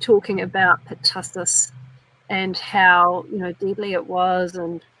talking about pertussis and how deadly it was,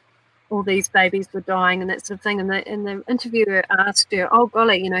 and all these babies were dying and that sort of thing. And the interviewer asked her, "Oh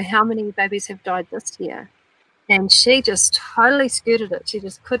golly, how many babies have died this year?" And she just totally skirted it. She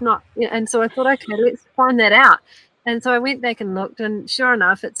just could not. And so I thought, okay, let's find that out. And so I went back and looked, and sure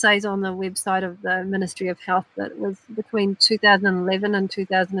enough, it says on the website of the Ministry of Health that it was between 2011 and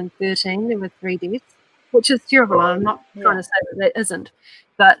 2013 there were 3 deaths, which is terrible. I'm not trying to say that isn't,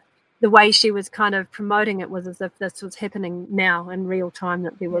 but the way she was kind of promoting it was as if this was happening now in real time,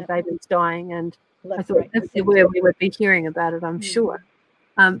 that there were babies dying. And I thought if there were, we would be hearing about it, I'm sure.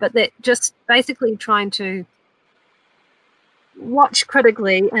 But that just basically trying to watch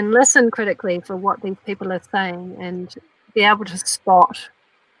critically and listen critically for what these people are saying, and be able to spot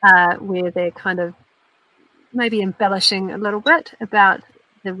where they're kind of maybe embellishing a little bit about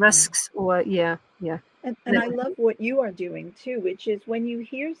the risks or And I love what you are doing too, which is when you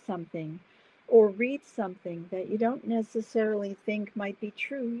hear something or read something that you don't necessarily think might be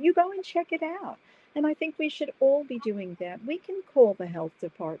true, you go and check it out. And I think we should all be doing that. We can call the health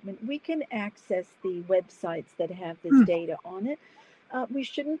department. We can access the websites that have this data on it. We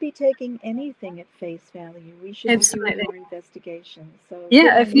shouldn't be taking anything at face value. We should be doing our investigations. So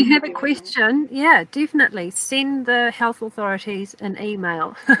if you have a question, definitely send the health authorities an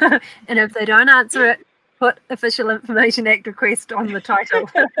email. And if they don't answer it, put Official Information Act request on the title.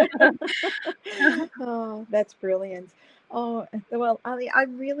 Oh, that's brilliant. Oh, well, Ali, I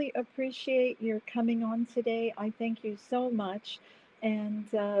really appreciate your coming on today. I thank you so much. And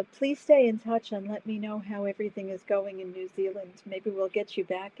please stay in touch and let me know how everything is going in New Zealand. Maybe we'll get you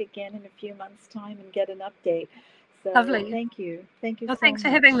back again in a few months' time and get an update. So Lovely. Thank you. Thank you so much. Thanks for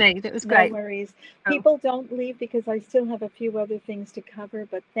having me. That was great. No worries. People don't leave because I still have a few other things to cover,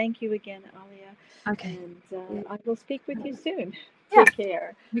 but thank you again, Alia. Okay. And I will speak with you soon. Yeah. Take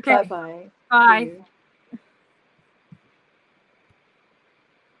care. Okay. Bye-bye. Bye.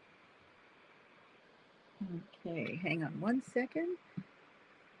 Okay, hang on one second.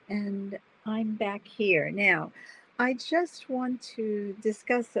 And I'm back here. Now, I just want to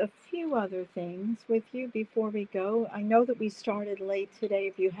discuss a few other things with you before we go. I know that we started late today.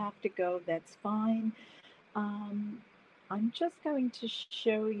 If you have to go, that's fine. Um, I'm just going to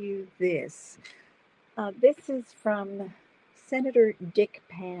show you this. This is from Senator Dick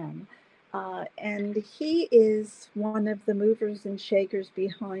Pan, and he is one of the movers and shakers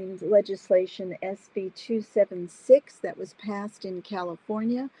behind legislation SB 276 that was passed in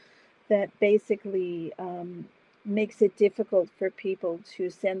California that basically makes it difficult for people to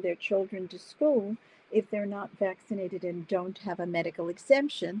send their children to school if they're not vaccinated and don't have a medical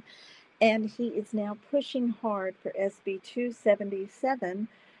exemption. And he is now pushing hard for SB 277,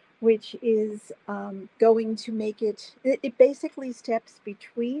 which is going to make it basically steps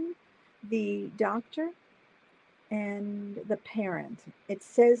between the doctor and the parent. It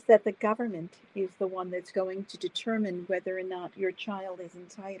says that the government is the one that's going to determine whether or not your child is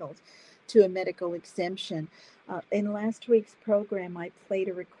entitled to a medical exemption. In last week's program, I played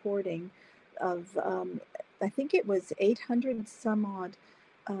a recording of, I think it was 800 some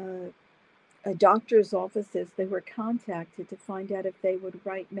odd doctor's offices that were contacted to find out if they would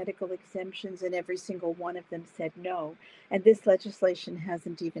write medical exemptions, and every single one of them said no. And this legislation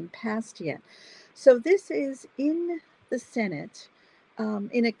hasn't even passed yet. So this is in the Senate,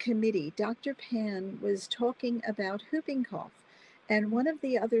 in a committee. Dr. Pan was talking about whooping cough, and one of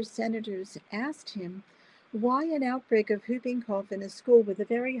the other senators asked him why an outbreak of whooping cough in a school with a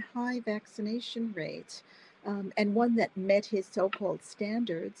very high vaccination rate, and one that met his so-called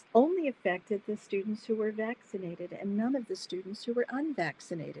standards, only affected the students who were vaccinated and none of the students who were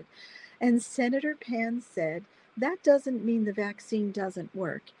unvaccinated. And Senator Pan said, that doesn't mean the vaccine doesn't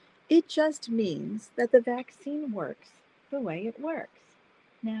work. It just means that the vaccine works the way it works.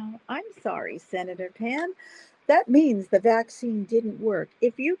 Now, I'm sorry, Senator Pan. That means the vaccine didn't work.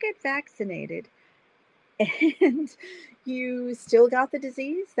 If you get vaccinated and you still got the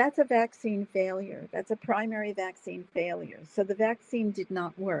disease, that's a vaccine failure. That's a primary vaccine failure. So the vaccine did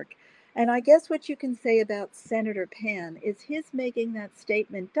not work. And I guess what you can say about Senator Pan is his making that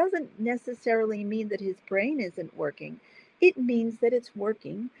statement doesn't necessarily mean that his brain isn't working. It means that it's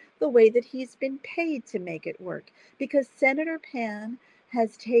working the way that he's been paid to make it work. Because Senator Pan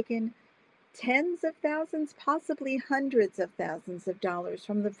has taken tens of thousands, possibly hundreds of thousands of dollars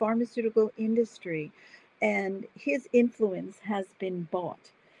from the pharmaceutical industry, and his influence has been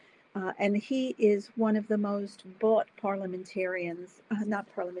bought. And he is one of the most bought parliamentarians, not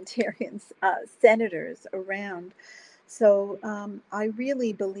parliamentarians, senators around. So I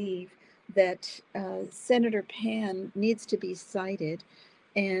really believe that Senator Pan needs to be cited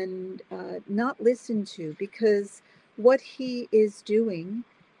and not listened to, because what he is doing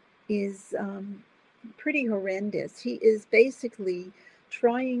is pretty horrendous. He is basically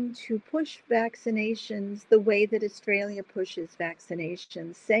trying to push vaccinations the way that Australia pushes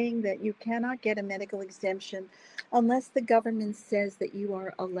vaccinations, saying that you cannot get a medical exemption unless the government says that you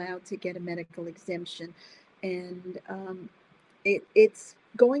are allowed to get a medical exemption. And it's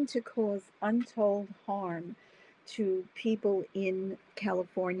going to cause untold harm to people in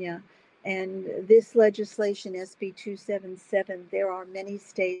California. And this legislation, SB 277, there are many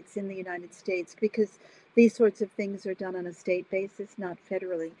states in the United States, because these sorts of things are done on a state basis, not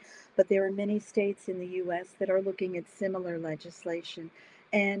federally. But there are many states in the US that are looking at similar legislation.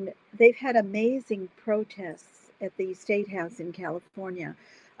 And they've had amazing protests at the State House in California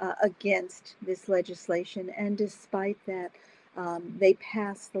against this legislation. And despite that, they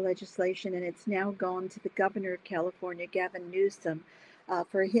passed the legislation, and it's now gone to the governor of California, Gavin Newsom,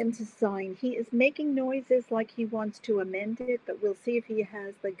 for him to sign. He is making noises like he wants to amend it, but we'll see if he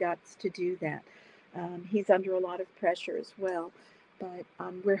has the guts to do that. He's under a lot of pressure as well, but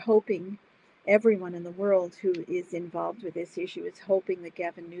we're hoping, everyone in the world who is involved with this issue is hoping that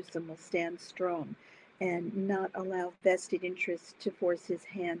Gavin Newsom will stand strong and not allow vested interests to force his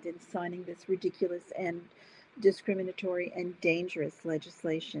hand in signing this ridiculous and discriminatory and dangerous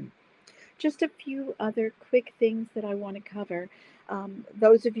legislation. Just a few other quick things that I want to cover.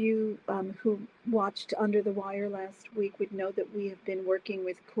 Those of you who watched Under the Wire last week would know that we have been working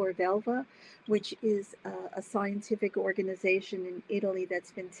with Corvelva, which is a scientific organization in Italy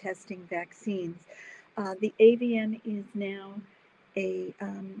that's been testing vaccines. The AVN is now a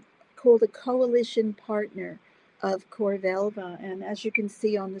called a coalition partner of Corvelva. And as you can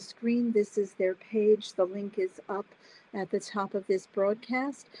see on the screen, this is their page. The link is up at the top of this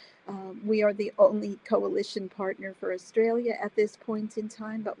broadcast. We are the only coalition partner for Australia at this point in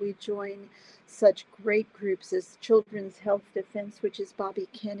time, but we join such great groups as Children's Health Defense, which is Bobby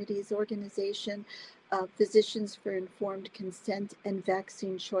Kennedy's organization, Physicians for Informed Consent, and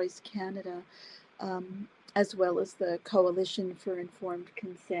Vaccine Choice Canada. as well as the Coalition for Informed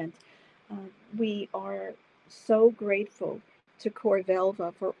Consent. We are so grateful to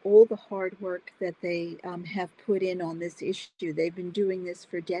Corvelva for all the hard work that they have put in on this issue. They've been doing this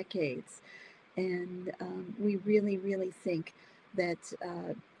for decades, and we really, really think that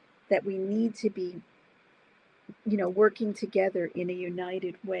that we need to be, working together in a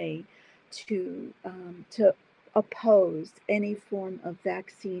united way to oppose any form of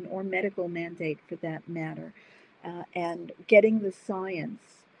vaccine or medical mandate for that matter, and getting the science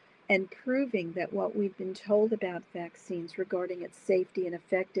and proving that what we've been told about vaccines regarding its safety and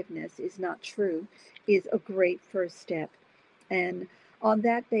effectiveness is not true is a great first step. And on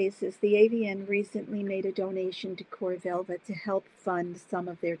that basis, the AVN recently made a donation to Corvelva to help fund some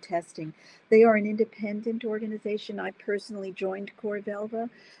of their testing. They are an independent organization. I personally joined Corvelva,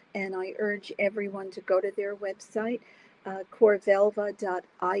 and I urge everyone to go to their website,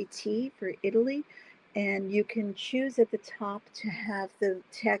 corvelva.it for Italy, and you can choose at the top to have the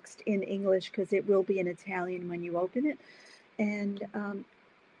text in English because it will be in Italian when you open it. And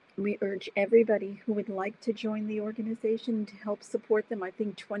we urge everybody who would like to join the organization to help support them. I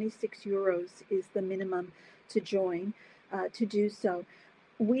think 26 euros is the minimum to join, to do so.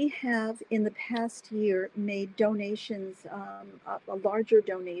 We have in the past year made donations, larger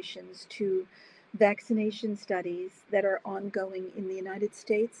donations to vaccination studies that are ongoing in the United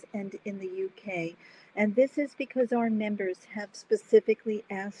States and in the UK. And this is because our members have specifically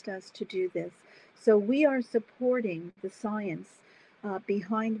asked us to do this. So we are supporting the science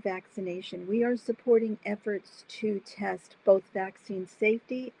behind vaccination. We are supporting efforts to test both vaccine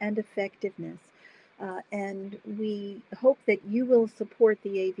safety and effectiveness. And we hope that you will support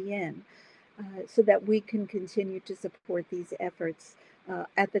the AVN so that we can continue to support these efforts.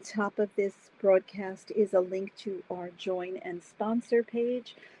 At the top of this broadcast is a link to our join and sponsor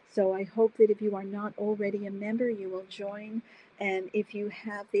page. So I hope that if you are not already a member, you will join. And if you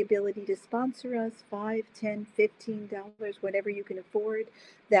have the ability to sponsor us, $5, $10, $15, whatever you can afford,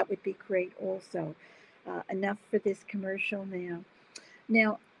 that would be great also. Enough for this commercial now.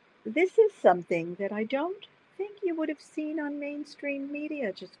 Now, this is something that I don't think you would have seen on mainstream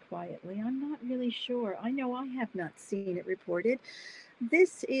media just quietly. I'm not really sure. I know I have not seen it reported.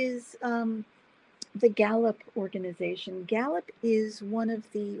 This is the Gallup organization. Gallup is one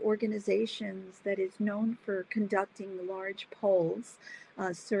of the organizations that is known for conducting large polls,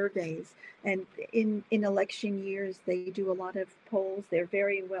 surveys, and in election years they do a lot of polls. They're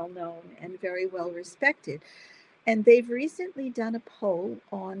very well known and very well respected. And they've recently done a poll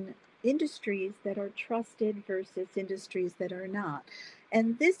on industries that are trusted versus industries that are not.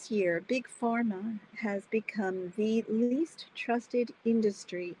 And this year, Big Pharma has become the least trusted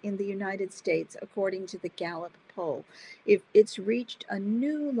industry in the United States, according to the Gallup poll. It's reached a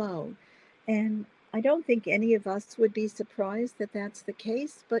new low. And I don't think any of us would be surprised that that's the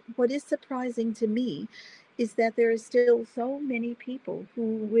case. But what is surprising to me is that there are still so many people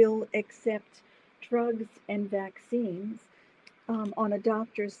who will accept drugs and vaccines on a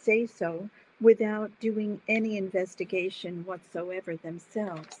doctor's say so without doing any investigation whatsoever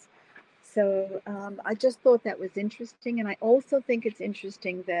themselves. So I just thought that was interesting. And I also think it's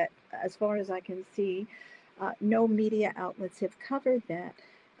interesting that, as far as I can see, no media outlets have covered that.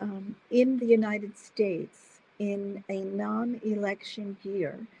 In the United States, in a non-election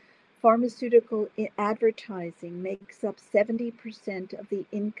year, pharmaceutical advertising makes up 70% of the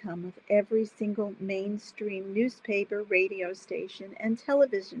income of every single mainstream newspaper, radio station, and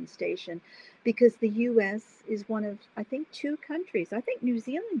television station, because the US is one of, I think, two countries. I think New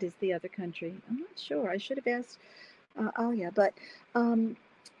Zealand is the other country. I'm not sure. I should have asked Alia, but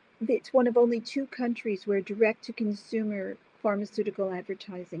it's one of only two countries where direct-to-consumer pharmaceutical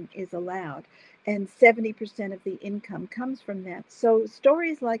advertising is allowed, and 70% of the income comes from that. So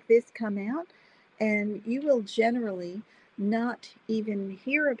stories like this come out, and you will generally not even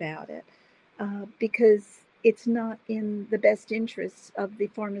hear about it because it's not in the best interests of the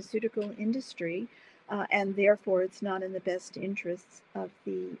pharmaceutical industry, and therefore it's not in the best interests of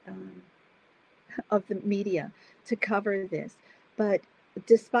the media to cover this. But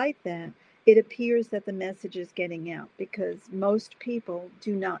despite that, it appears that the message is getting out because most people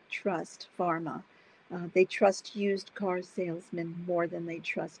do not trust pharma. They trust used car salesmen more than they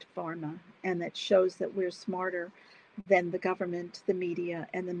trust pharma. And that shows that we're smarter than the government, the media,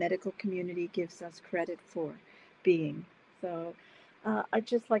 and the medical community gives us credit for being. So I'd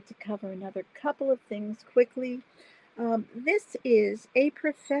just like to cover another couple of things quickly. This is a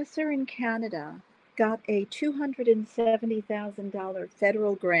professor in Canada got a $270,000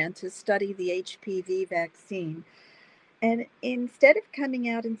 federal grant to study the HPV vaccine. And instead of coming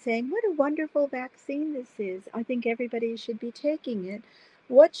out and saying, what a wonderful vaccine this is, I think everybody should be taking it,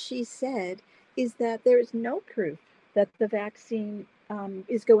 what she said is that there is no proof that the vaccine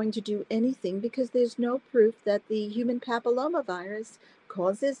is going to do anything because there's no proof that the human papillomavirus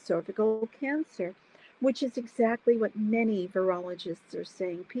causes cervical cancer, which is exactly what many virologists are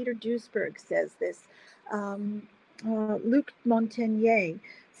saying. Peter Duesberg says this. Luc Montagnier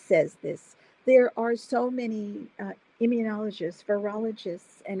says this. There are so many immunologists,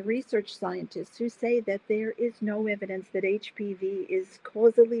 virologists, and research scientists who say that there is no evidence that HPV is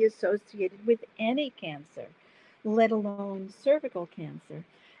causally associated with any cancer, let alone cervical cancer.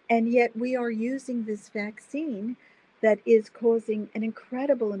 And yet we are using this vaccine that is causing an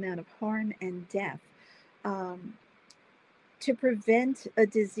incredible amount of harm and death um, to prevent a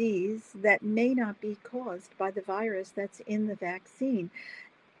disease that may not be caused by the virus that's in the vaccine.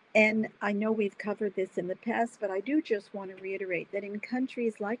 And I know we've covered this in the past, but I do just want to reiterate that in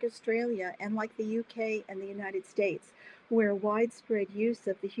countries like Australia and like the UK and the United States, where widespread use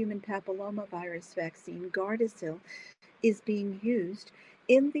of the human papillomavirus vaccine, Gardasil, is being used,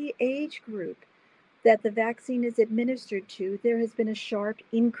 in the age group that the vaccine is administered to, there has been a sharp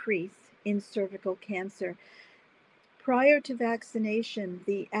increase in cervical cancer. Prior to vaccination,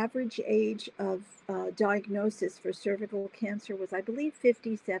 the average age of diagnosis for cervical cancer was, I believe,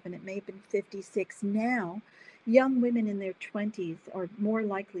 57. It may have been 56. Now, young women in their 20s are more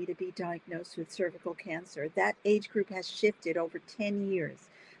likely to be diagnosed with cervical cancer. That age group has shifted over 10 years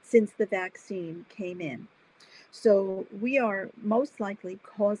since the vaccine came in. So we are most likely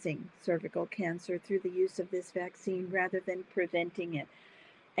causing cervical cancer through the use of this vaccine rather than preventing it.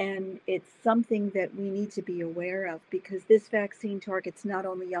 And it's something that we need to be aware of because this vaccine targets not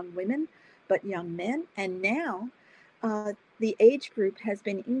only young women, but young men. And now the age group has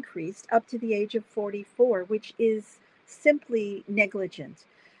been increased up to the age of 44, which is simply negligent.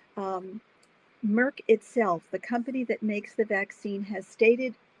 Um, Merck itself, the company that makes the vaccine, has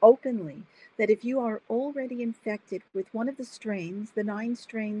stated openly that if you are already infected with one of the strains, the 9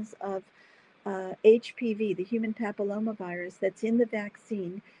 strains of HPV, the human papillomavirus that's in the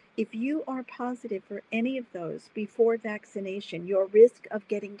vaccine, if you are positive for any of those before vaccination, your risk of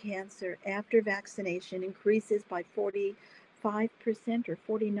getting cancer after vaccination increases by 45% or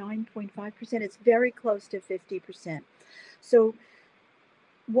 49.5%. It's very close to 50%. So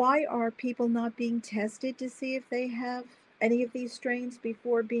why are people not being tested to see if they have any of these strains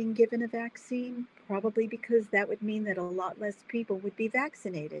before being given a vaccine? Probably because that would mean that a lot less people would be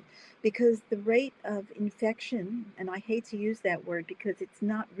vaccinated. Because the rate of infection, and I hate to use that word because it's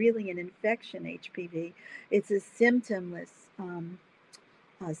not really an infection, HPV, it's a symptomless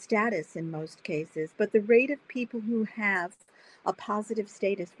status in most cases, but the rate of people who have a positive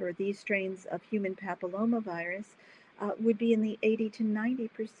status for these strains of human papillomavirus would be in the 80 to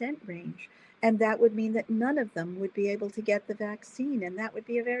 90% range. And that would mean that none of them would be able to get the vaccine. And that would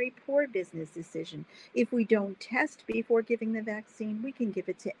be a very poor business decision. If we don't test before giving the vaccine, we can give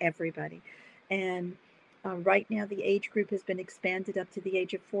it to everybody. And right now, the age group has been expanded up to the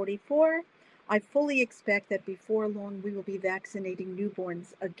age of 44. I fully expect that before long we will be vaccinating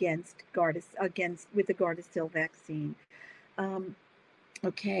newborns against with the Gardasil vaccine. Um,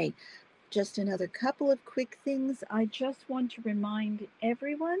 okay, just another couple of quick things. I just want to remind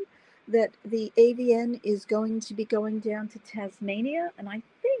everyone that the AVN is going to be going down to Tasmania, and I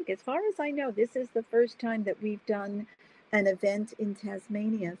think, as far as I know, this is the first time that we've done an event in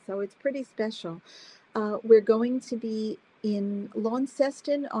Tasmania, so it's pretty special. We're going to be in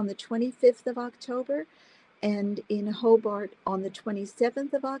Launceston on the 25th of October and in Hobart on the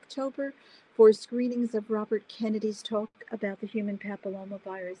 27th of October for screenings of Robert Kennedy's talk about the human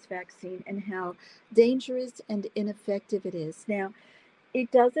papillomavirus vaccine and how dangerous and ineffective it is. Now,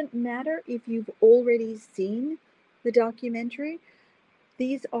 it doesn't matter if you've already seen the documentary.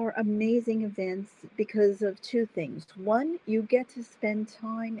 These are amazing events because of two things. One, you get to spend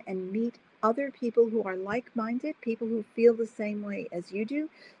time and meet other people who are like-minded, people who feel the same way as you do.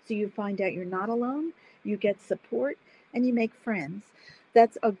 So you find out you're not alone, you get support, and you make friends.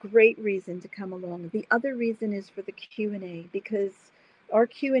 That's a great reason to come along. The other reason is for the Q&A, because our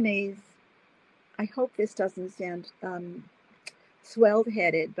Q&As, I hope this doesn't sound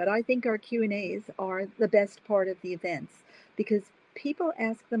swelled-headed, but I think our Q&As are the best part of the events because people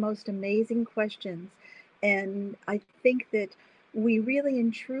ask the most amazing questions, and I think that we really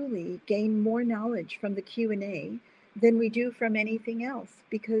and truly gain more knowledge from the Q&A than we do from anything else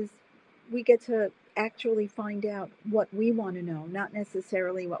because we get to actually find out what we want to know, not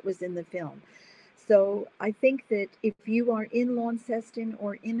necessarily what was in the film. So I think that if you are in Launceston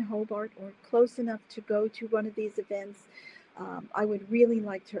or in Hobart or close enough to go to one of these events, I would really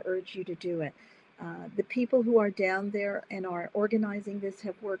like to urge you to do it. The people who are down there and are organizing this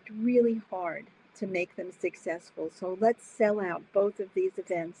have worked really hard to make them successful. So let's sell out both of these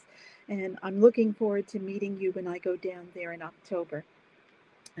events. And I'm looking forward to meeting you when I go down there in October.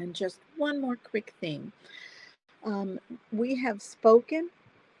 And just one more quick thing. Um, we have spoken,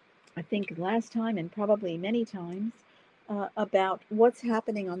 I think last time and probably many times, about what's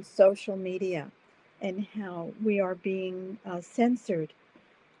happening on social media and how we are being censored.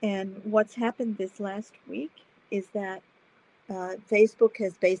 And what's happened this last week is that Facebook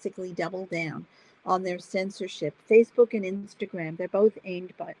has basically doubled down on their censorship. Facebook and Instagram, they're both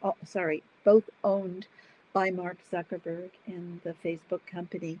both owned by Mark Zuckerberg and the Facebook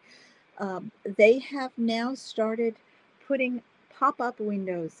company. They have now started putting pop-up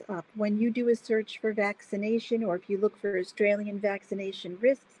windows up when you do a search for vaccination, or if you look for Australian Vaccination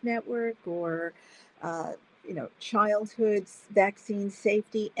Risks Network, or uh, childhood vaccine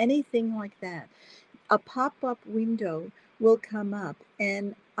safety, anything like that. A pop-up window will come up,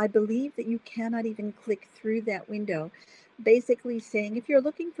 and I believe that you cannot even click through that window, basically saying, if you're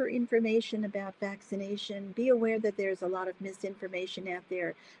looking for information about vaccination, be aware that there's a lot of misinformation out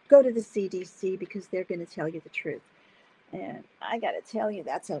there. Go to the CDC because they're going to tell you the truth. And I got to tell you,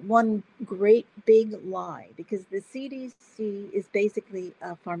 that's one great big lie, because the CDC is basically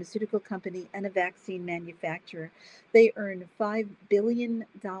a pharmaceutical company and a vaccine manufacturer. They earn $5 billion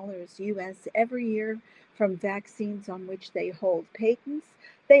US every year from vaccines on which they hold patents.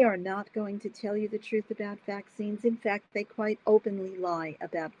 They are not going to tell you the truth about vaccines. In fact, they quite openly lie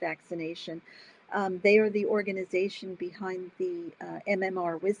about vaccination. They are the organization behind the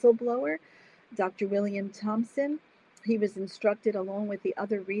MMR whistleblower, Dr. William Thompson. He was instructed, along with the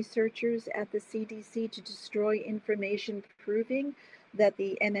other researchers at the CDC, to destroy information proving that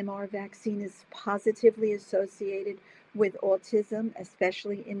the MMR vaccine is positively associated with autism,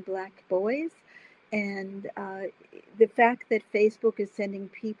 especially in Black boys. And the fact that Facebook is sending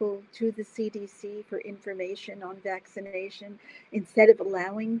people to the CDC for information on vaccination instead of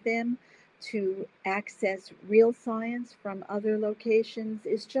allowing them to access real science from other locations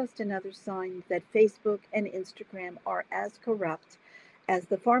is just another sign that Facebook and Instagram are as corrupt as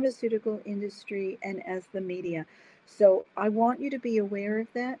the pharmaceutical industry and as the media. So I want you to be aware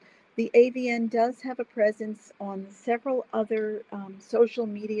of that. The AVN does have a presence on several other social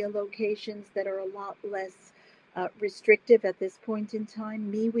media locations that are a lot less restrictive at this point in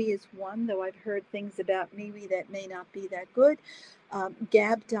time. MeWe is one, though I've heard things about MeWe that may not be that good.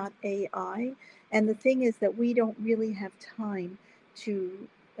 Gab.ai. And the thing is that we don't really have time to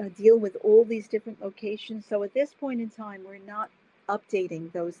deal with all these different locations. So at this point in time, we're not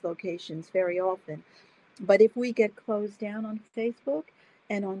updating those locations very often. But if we get closed down on Facebook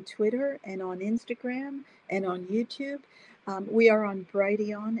and on Twitter and on Instagram and on YouTube, we are on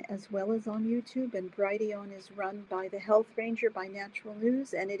Brighteon as well as on YouTube. And Brighteon is run by the Health Ranger, by Natural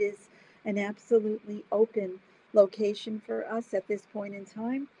News, and it is an absolutely open location for us at this point in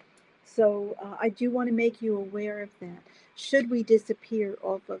time. So I do want to make you aware of that. Should we disappear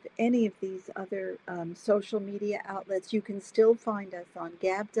off of any of these other social media outlets, you can still find us on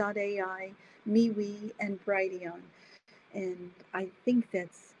Gab.ai, MeWe, and Brighteon. And I think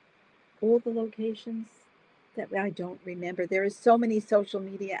that's all the locations that I don't remember. There are so many social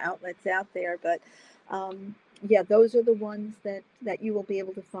media outlets out there, but yeah, those are the ones that you will be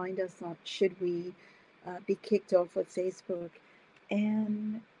able to find us on should we be kicked off of Facebook.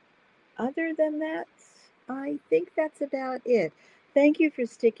 And other than that, I think that's about it. Thank you for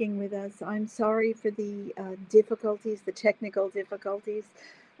sticking with us. I'm sorry for the difficulties, the technical difficulties.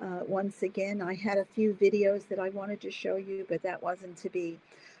 Once again, I had a few videos that I wanted to show you, but that wasn't to be.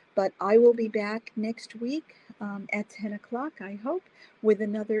 But I will be back next week at 10 o'clock, I hope, with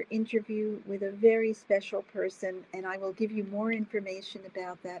another interview with a very special person. And I will give you more information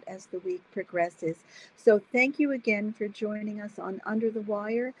about that as the week progresses. So thank you again for joining us on Under the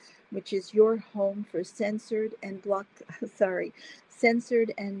Wire, which is your home for censored and blocked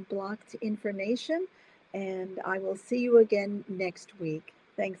information. And I will see you again next week.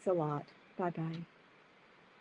 Thanks a lot. Bye-bye.